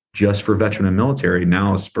network, just for veteran and military,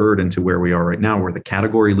 now is spurred into where we are right now. We're the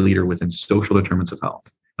category leader within social determinants of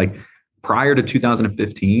health. Like prior to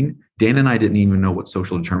 2015, Dan and I didn't even know what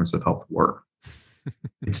social determinants of health were.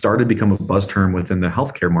 It started to become a buzz term within the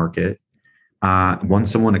healthcare market.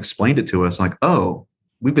 Once someone explained it to us, like, oh,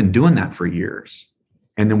 we've been doing that for years.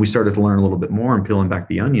 And then we started to learn a little bit more and peeling back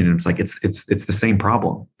the onion. And it's like, it's the same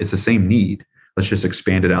problem. It's the same need. Let's just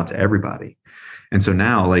expand it out to everybody. And so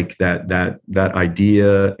now, like that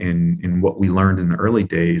idea and what we learned in the early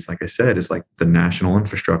days, like I said, is like the national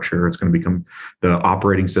infrastructure. It's going to become the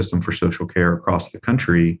operating system for social care across the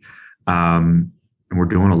country. And we're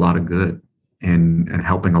doing a lot of good and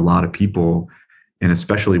helping a lot of people. And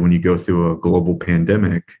especially when you go through a global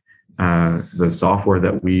pandemic, the software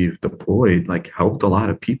that we've deployed like helped a lot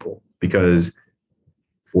of people, because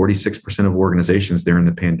 46% of organizations during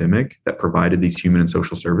the pandemic that provided these human and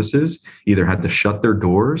social services either had to shut their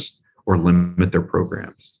doors or limit their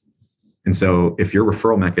programs. And so if your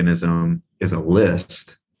referral mechanism is a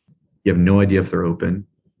list, you have no idea if they're open.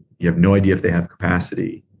 You have no idea if they have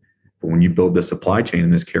capacity. But when you build this supply chain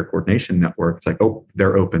and this care coordination network, it's like, oh,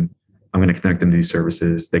 they're open. I'm going to connect them to these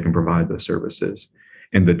services. They can provide those services.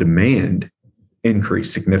 And the demand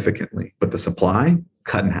increased significantly, but the supply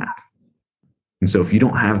cut in half. And so if you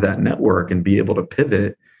don't have that network and be able to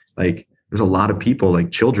pivot, like there's a lot of people, like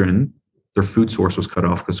children, their food source was cut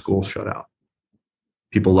off because schools shut out.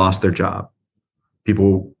 People lost their job.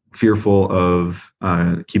 People fearful of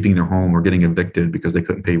keeping their home or getting evicted because they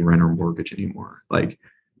couldn't pay rent or mortgage anymore. Like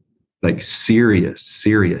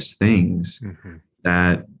serious things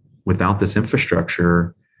that without this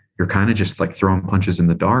infrastructure, you're kind of just like throwing punches in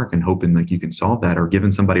the dark and hoping like you can solve that, or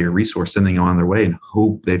giving somebody a resource, sending them on their way and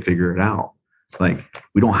hope they figure it out. Like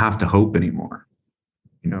we don't have to hope anymore.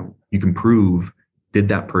 You can prove, did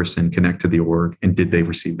that person connect to the org and did they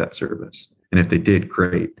receive that service? And if they did,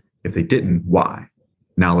 great. If they didn't, why?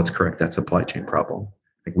 Now let's correct that supply chain problem.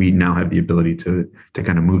 Like we now have the ability to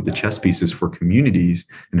kind of move the chess pieces for communities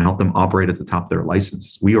and help them operate at the top of their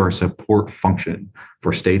license. We are a support function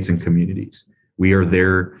for states and communities. We are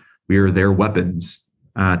their weapons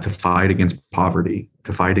to fight against poverty,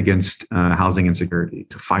 to fight against housing insecurity,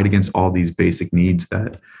 to fight against all these basic needs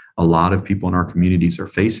that a lot of people in our communities are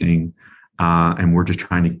facing. And we're just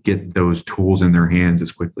trying to get those tools in their hands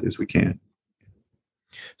as quickly as we can.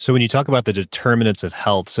 So when you talk about the determinants of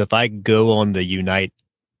health, so if I go on the Unite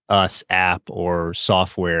Us app or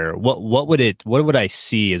software, what would I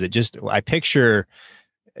see? Is it just, I picture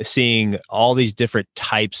seeing all these different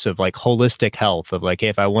types of like holistic health of like, hey,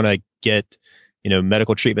 if I want to get,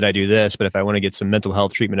 medical treatment, I do this, but if I want to get some mental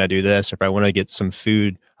health treatment, I do this, or if I want to get some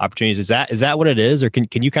food opportunities, is that what it is? Or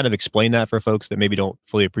can you kind of explain that for folks that maybe don't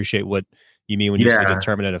fully appreciate what you mean when you say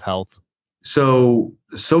determinant of health? So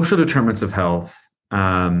social determinants of health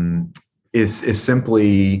is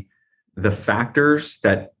simply the factors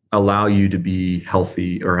that allow you to be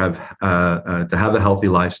healthy or have to have a healthy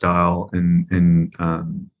lifestyle and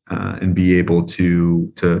be able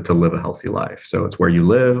to live a healthy life. So it's where you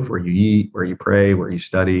live, where you eat, where you pray, where you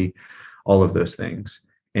study, all of those things.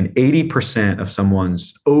 And 80% of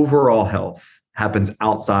someone's overall health happens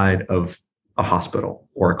outside of a hospital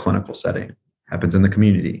or a clinical setting, happens in the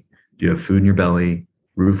community. Do you have food in your belly,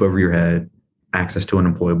 roof over your head, access to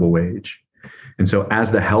an employable wage? And so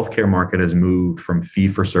as the healthcare market has moved from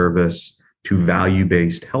fee-for-service to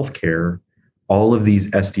value-based healthcare, all of these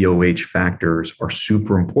SDOH factors are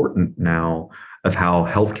super important now of how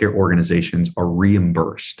healthcare organizations are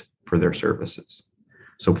reimbursed for their services.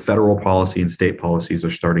 So federal policy and state policies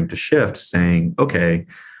are starting to shift, saying, okay,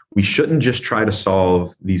 we shouldn't just try to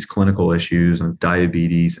solve these clinical issues of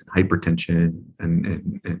diabetes and hypertension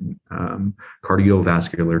and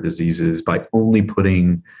cardiovascular diseases by only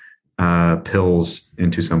putting pills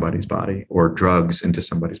into somebody's body or drugs into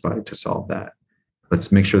somebody's body to solve that.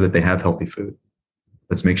 Let's make sure that they have healthy food.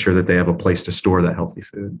 Let's make sure that they have a place to store that healthy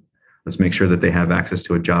food. Let's make sure that they have access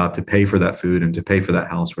to a job to pay for that food and to pay for that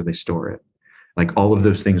house where they store it. Like all of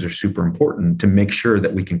those things are super important to make sure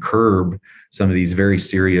that we can curb some of these very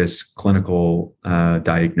serious clinical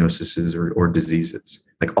diagnoses or diseases.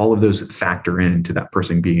 Like all of those factor into that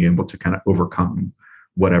person being able to kind of overcome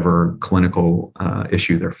whatever clinical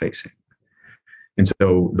issue they're facing. And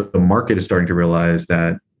so the market is starting to realize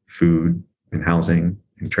that food and housing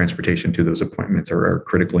and transportation to those appointments are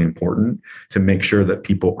critically important to make sure that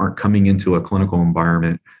people aren't coming into a clinical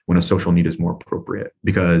environment when a social need is more appropriate.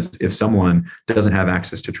 Because if someone doesn't have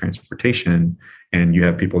access to transportation and you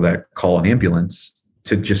have people that call an ambulance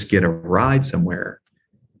to just get a ride somewhere,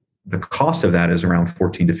 the cost of that is around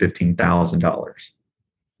 $14,000 to $15,000.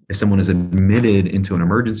 If someone is admitted into an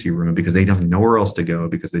emergency room because they have nowhere else to go,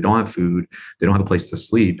 because they don't have food, they don't have a place to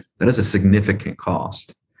sleep, that is a significant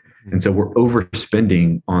cost. And so we're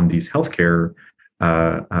overspending on these healthcare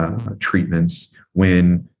treatments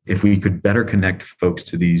when if we could better connect folks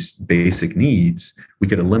to these basic needs, we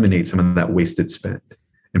could eliminate some of that wasted spend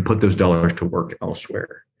and put those dollars to work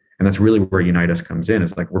elsewhere. And that's really where Unite Us comes in.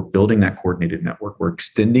 It's like we're building that coordinated network. We're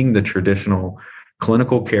extending the traditional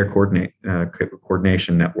clinical care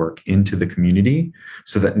coordination network into the community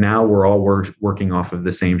so that now we're all working off of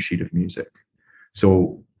the same sheet of music.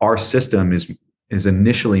 So our system is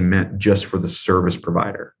initially meant just for the service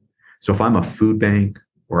provider. So if I'm a food bank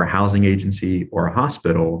or a housing agency or a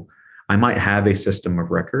hospital, I might have a system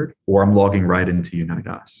of record, or I'm logging right into Unite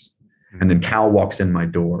Us. And then Cal walks in my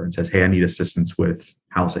door and says, hey, I need assistance with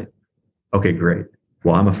housing. Okay, great.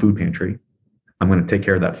 Well, I'm a food pantry. I'm going to take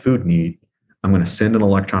care of that food need. I'm going to send an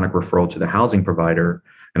electronic referral to the housing provider,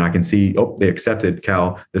 and I can see, oh, they accepted,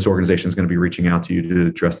 Cal. This organization is going to be reaching out to you to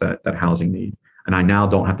address that housing need. And I now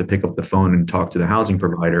don't have to pick up the phone and talk to the housing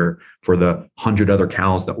provider for the 100 other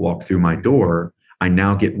Cals that walk through my door. I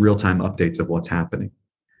now get real-time updates of what's happening.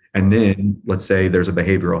 And then let's say there's a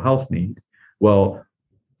behavioral health need. Well,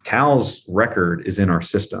 Cal's record is in our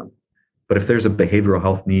system. But if there's a behavioral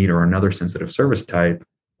health need or another sensitive service type,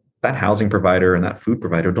 that housing provider and that food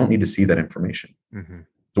provider don't need to see that information. Mm-hmm.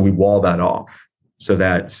 So we wall that off so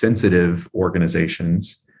that sensitive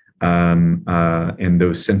organizations and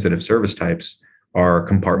those sensitive service types are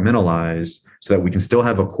compartmentalized so that we can still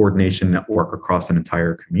have a coordination network across an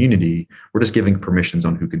entire community. We're just giving permissions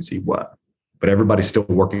on who can see what. But everybody's still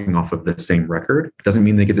working off of the same record. It doesn't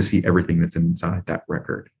mean they get to see everything that's inside that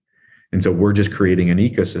record. And so we're just creating an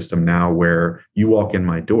ecosystem now where you walk in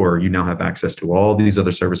my door, you now have access to all these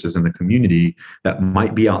other services in the community that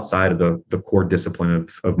might be outside of the core discipline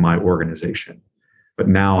of my organization. But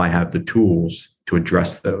now I have the tools to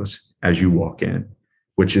address those as you walk in,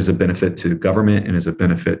 which is a benefit to government and is a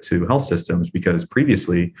benefit to health systems, because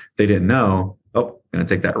previously they didn't know, oh, I'm going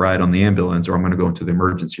to take that ride on the ambulance or I'm going to go into the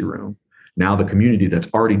emergency room. Now the community that's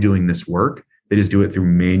already doing this work, they just do it through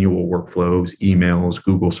manual workflows, emails,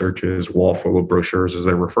 Google searches, wall full of brochures as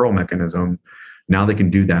their referral mechanism. Now they can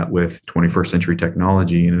do that with 21st century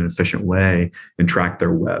technology in an efficient way and track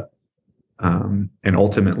their web. And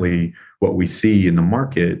ultimately, what we see in the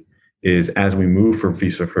market is as we move from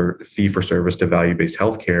fee-for-service to value-based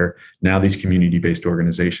healthcare, now these community-based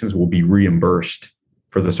organizations will be reimbursed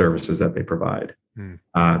for the services that they provide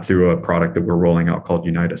through a product that we're rolling out called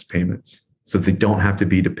Unite Us Payments. So they don't have to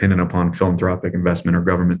be dependent upon philanthropic investment or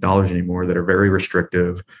government dollars anymore that are very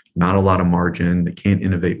restrictive, not a lot of margin. They can't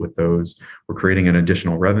innovate with those. We're creating an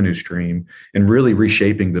additional revenue stream and really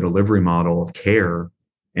reshaping the delivery model of care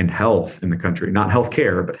and health in the country. Not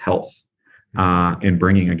healthcare, but health. and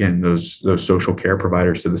bringing, again, those social care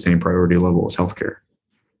providers to the same priority level as healthcare.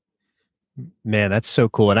 Man, that's so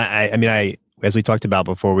cool. And I mean, as we talked about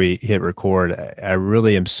before we hit record, I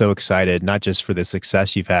really am so excited, not just for the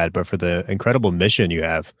success you've had, but for the incredible mission you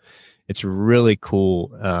have. It's really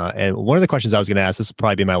cool. And one of the questions I was going to ask, this will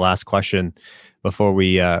probably be my last question before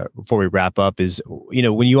we wrap up, is,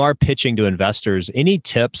 when you are pitching to investors, any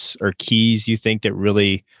tips or keys you think that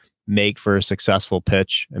really make for a successful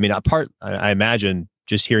pitch? I mean, I imagine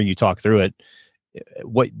just hearing you talk through it,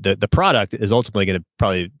 what the product is ultimately going to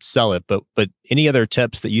probably sell it, but any other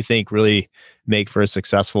tips that you think really make for a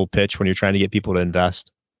successful pitch when you're trying to get people to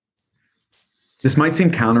invest? This might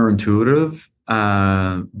seem counterintuitive,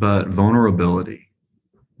 but vulnerability,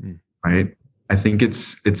 right? I think it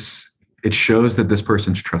shows that this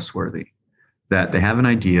person's trustworthy, that they have an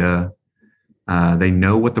idea, they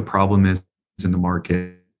know what the problem is in the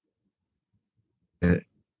market,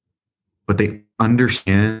 but they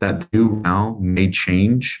understand that now may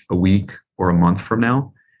change a week or a month from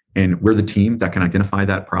now, and we're the team that can identify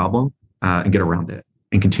that problem and get around it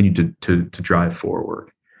and continue to drive forward.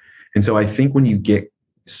 And so I think when you get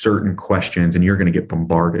certain questions, and you're going to get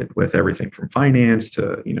bombarded with everything from finance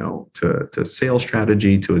to sales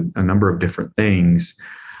strategy to a number of different things,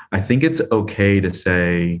 I think it's okay to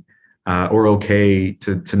say or okay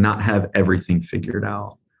to not have everything figured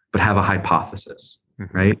out, but have a hypothesis,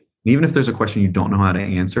 right? Even if there's a question you don't know how to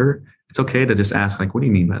answer, it's okay to just ask, like, what do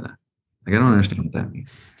you mean by that? Like, I don't understand what that means.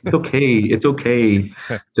 It's okay. It's okay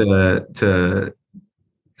to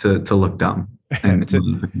look dumb, and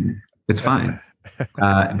it's fine.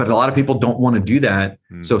 But a lot of people don't want to do that.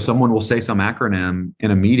 So someone will say some acronym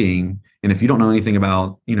in a meeting, and if you don't know anything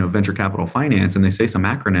about, venture capital finance, and they say some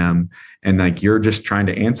acronym, and like you're just trying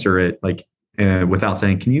to answer it, like without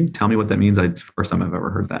saying, "Can you tell me what that means?" It's the first time I've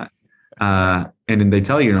ever heard that. And then they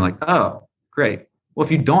tell you, and you're like, "Oh, great." Well,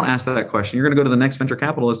 if you don't ask that question, you're going to go to the next venture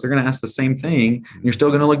capitalist. They're going to ask the same thing, and you're still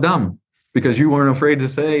going to look dumb because you weren't afraid to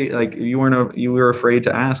say, like, you were afraid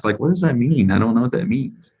to ask, like, what does that mean? I don't know what that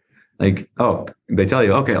means. Like, oh, they tell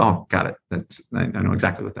you, okay, oh, got it. I know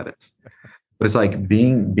exactly what that is. But it's like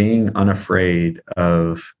being unafraid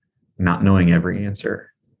of not knowing every answer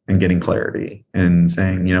and getting clarity and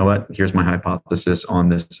saying, you know what, here's my hypothesis on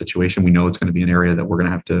this situation. We know it's going to be an area that we're going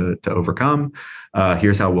to have to overcome.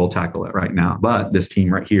 Here's how we'll tackle it right now. But this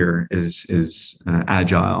team right here is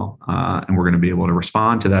agile, and we're going to be able to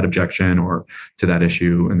respond to that objection or to that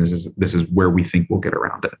issue. And this is where we think we'll get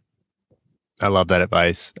around it. I love that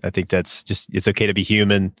advice. I think that's it's okay to be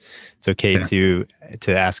human. It's okay to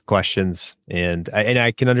ask questions. And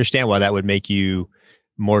I can understand why that would make you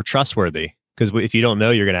more trustworthy. Because if you don't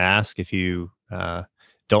know, you're going to ask. If you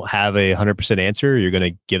don't have a 100% answer, you're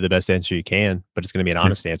going to give the best answer you can, but it's going to be an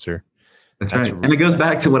honest answer. That's right. And it goes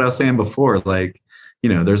back to what I was saying before. Like,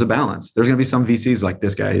 there's a balance. There's going to be some VCs like,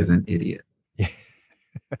 this guy is an idiot.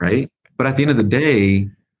 Right? But at the end of the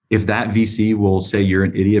day, if that VC will say you're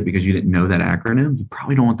an idiot because you didn't know that acronym, you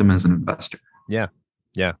probably don't want them as an investor. Yeah.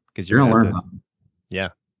 Yeah. Because you're going to learn something. Yeah.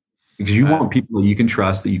 Because you want people that you can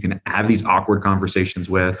trust, that you can have these awkward conversations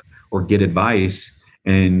with or get advice.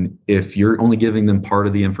 And if you're only giving them part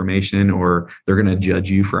of the information, or they're going to judge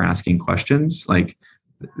you for asking questions, like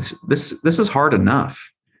this is hard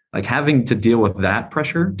enough. Like having to deal with that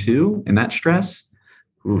pressure too, and that stress,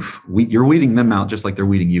 you're weeding them out just like they're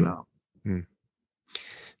weeding you out.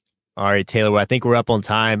 All right, Taylor, well, I think we're up on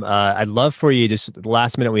time. I'd love for you, just the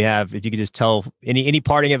last minute we have, if you could just tell any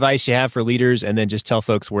parting advice you have for leaders, and then just tell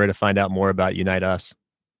folks where to find out more about Unite Us.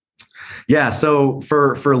 Yeah. So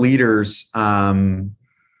for leaders, and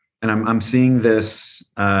I'm seeing this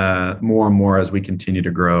more and more as we continue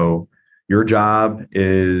to grow. Your job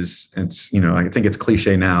is, I think it's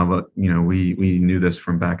cliche now, but we knew this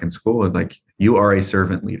from back in school. Like, you are a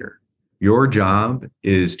servant leader. Your job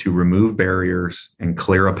is to remove barriers and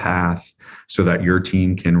clear a path so that your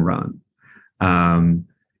team can run.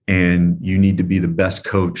 And you need to be the best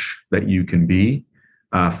coach that you can be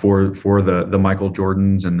for the Michael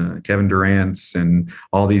Jordans and the Kevin Durants and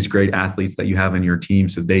all these great athletes that you have in your team,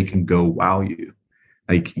 so they can go wow you.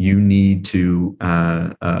 Like, you need to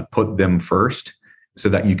put them first so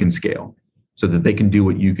that you can scale, so that they can do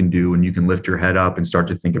what you can do, and you can lift your head up and start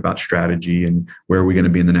to think about strategy and where are we going to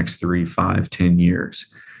be in the next 3, 5, 10 years.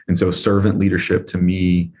 And so servant leadership to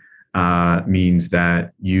me means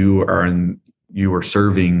that you are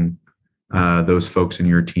serving those folks in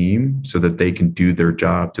your team so that they can do their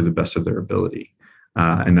job to the best of their ability.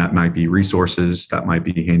 And that might be resources, that might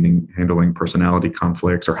be handling personality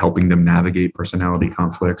conflicts, or helping them navigate personality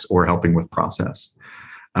conflicts, or helping with process.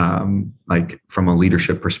 Like, from a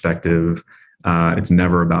leadership perspective, It's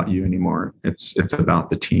never about you anymore. It's about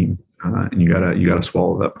the team, and you gotta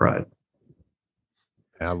swallow that pride.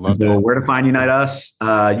 I love that. Where to find Unite Us?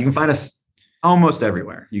 You can find us almost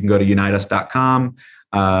everywhere. You can go to uniteus.com,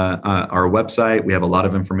 our website. We have a lot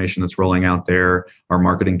of information that's rolling out there. Our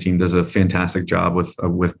marketing team does a fantastic job with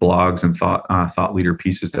blogs and thought leader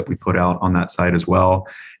pieces that we put out on that site as well.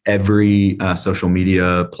 Every social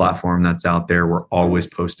media platform that's out there, we're always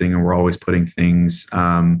posting and we're always putting things,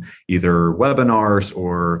 either webinars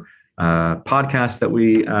or podcasts that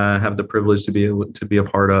we have the privilege to be a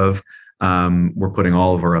part of. We're putting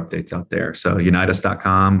all of our updates out there. So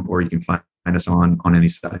uniteus.com, or you can find us on any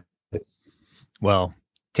site. Well,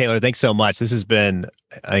 Taylor, thanks so much. This has been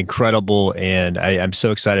incredible, and I'm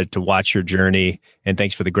so excited to watch your journey. And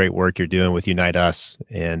thanks for the great work you're doing with Unite Us.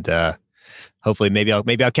 And hopefully, maybe I'll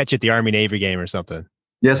catch you at the Army Navy game or something.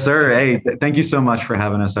 Yes, sir. Hey, thank you so much for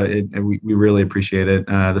having us. We really appreciate it.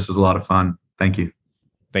 This was a lot of fun. Thank you.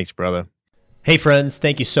 Thanks, brother. Hey friends,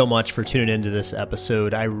 thank you so much for tuning into this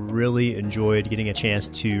episode. I really enjoyed getting a chance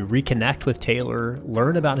to reconnect with Taylor,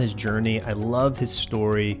 learn about his journey. I love his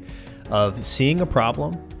story of seeing a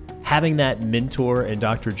problem, having that mentor in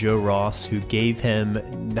Dr. Joe Ross, who gave him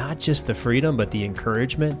not just the freedom, but the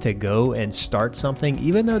encouragement to go and start something,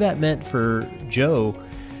 even though that meant for Joe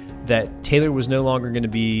that Taylor was no longer going to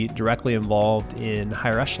be directly involved in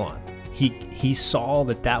higher echelon. He saw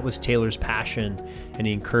that was Taylor's passion, and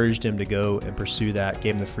he encouraged him to go and pursue that,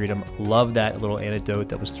 gave him the freedom. Love that little anecdote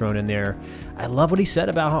that was thrown in there. I love what he said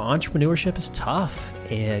about how entrepreneurship is tough,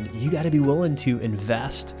 and you got to be willing to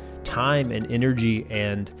invest time and energy,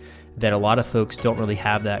 and that a lot of folks don't really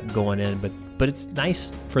have that going in. But it's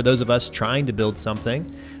nice for those of us trying to build something,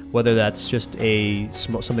 whether that's just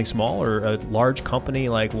something small or a large company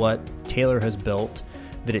like what Taylor has built,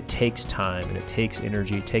 that it takes time and it takes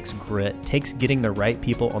energy, it takes grit, it takes getting the right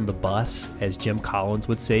people on the bus, as Jim Collins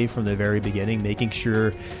would say from the very beginning, making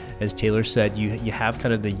sure, as Taylor said, you have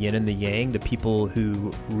kind of the yin and the yang, the people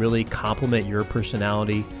who really complement your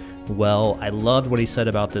personality well. I loved what he said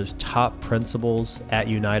about those top principles at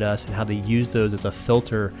Unite Us and how they use those as a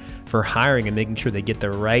filter for hiring and making sure they get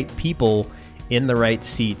the right people in the right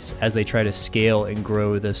seats as they try to scale and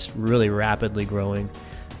grow this really rapidly growing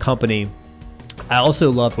company. I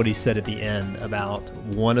also loved what he said at the end about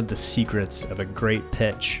one of the secrets of a great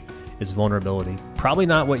pitch is vulnerability. Probably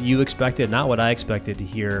not what you expected, not what I expected to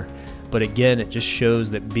hear, but again, it just shows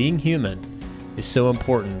that being human is so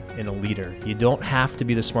important in a leader. You don't have to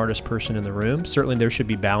be the smartest person in the room. Certainly there should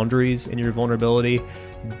be boundaries in your vulnerability,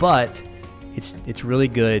 but it's really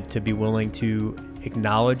good to be willing to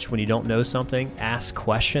acknowledge when you don't know something, ask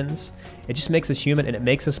questions. It just makes us human, and it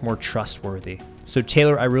makes us more trustworthy. So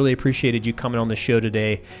Taylor, I really appreciated you coming on the show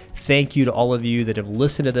today. Thank you to all of you that have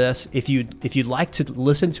listened to this. If you'd like to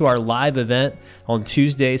listen to our live event on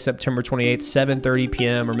Tuesday, September 28th, 7:30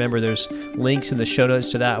 p.m., remember there's links in the show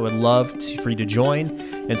notes to that. I would love for you to join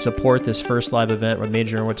and support this first live event with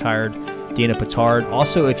Major and Retired Dana Pittard.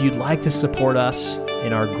 Also, if you'd like to support us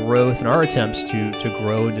in our growth and our attempts to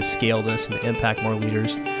grow and to scale this and to impact more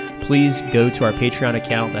leaders, please go to our Patreon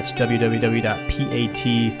account. That's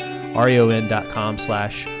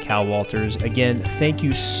www.patreon.com/Cal Walters. Again, thank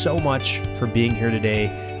you so much for being here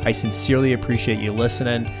today. I sincerely appreciate you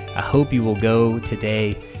listening. I hope you will go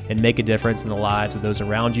today and make a difference in the lives of those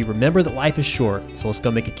around you. Remember that life is short, so let's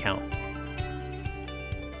go make it count.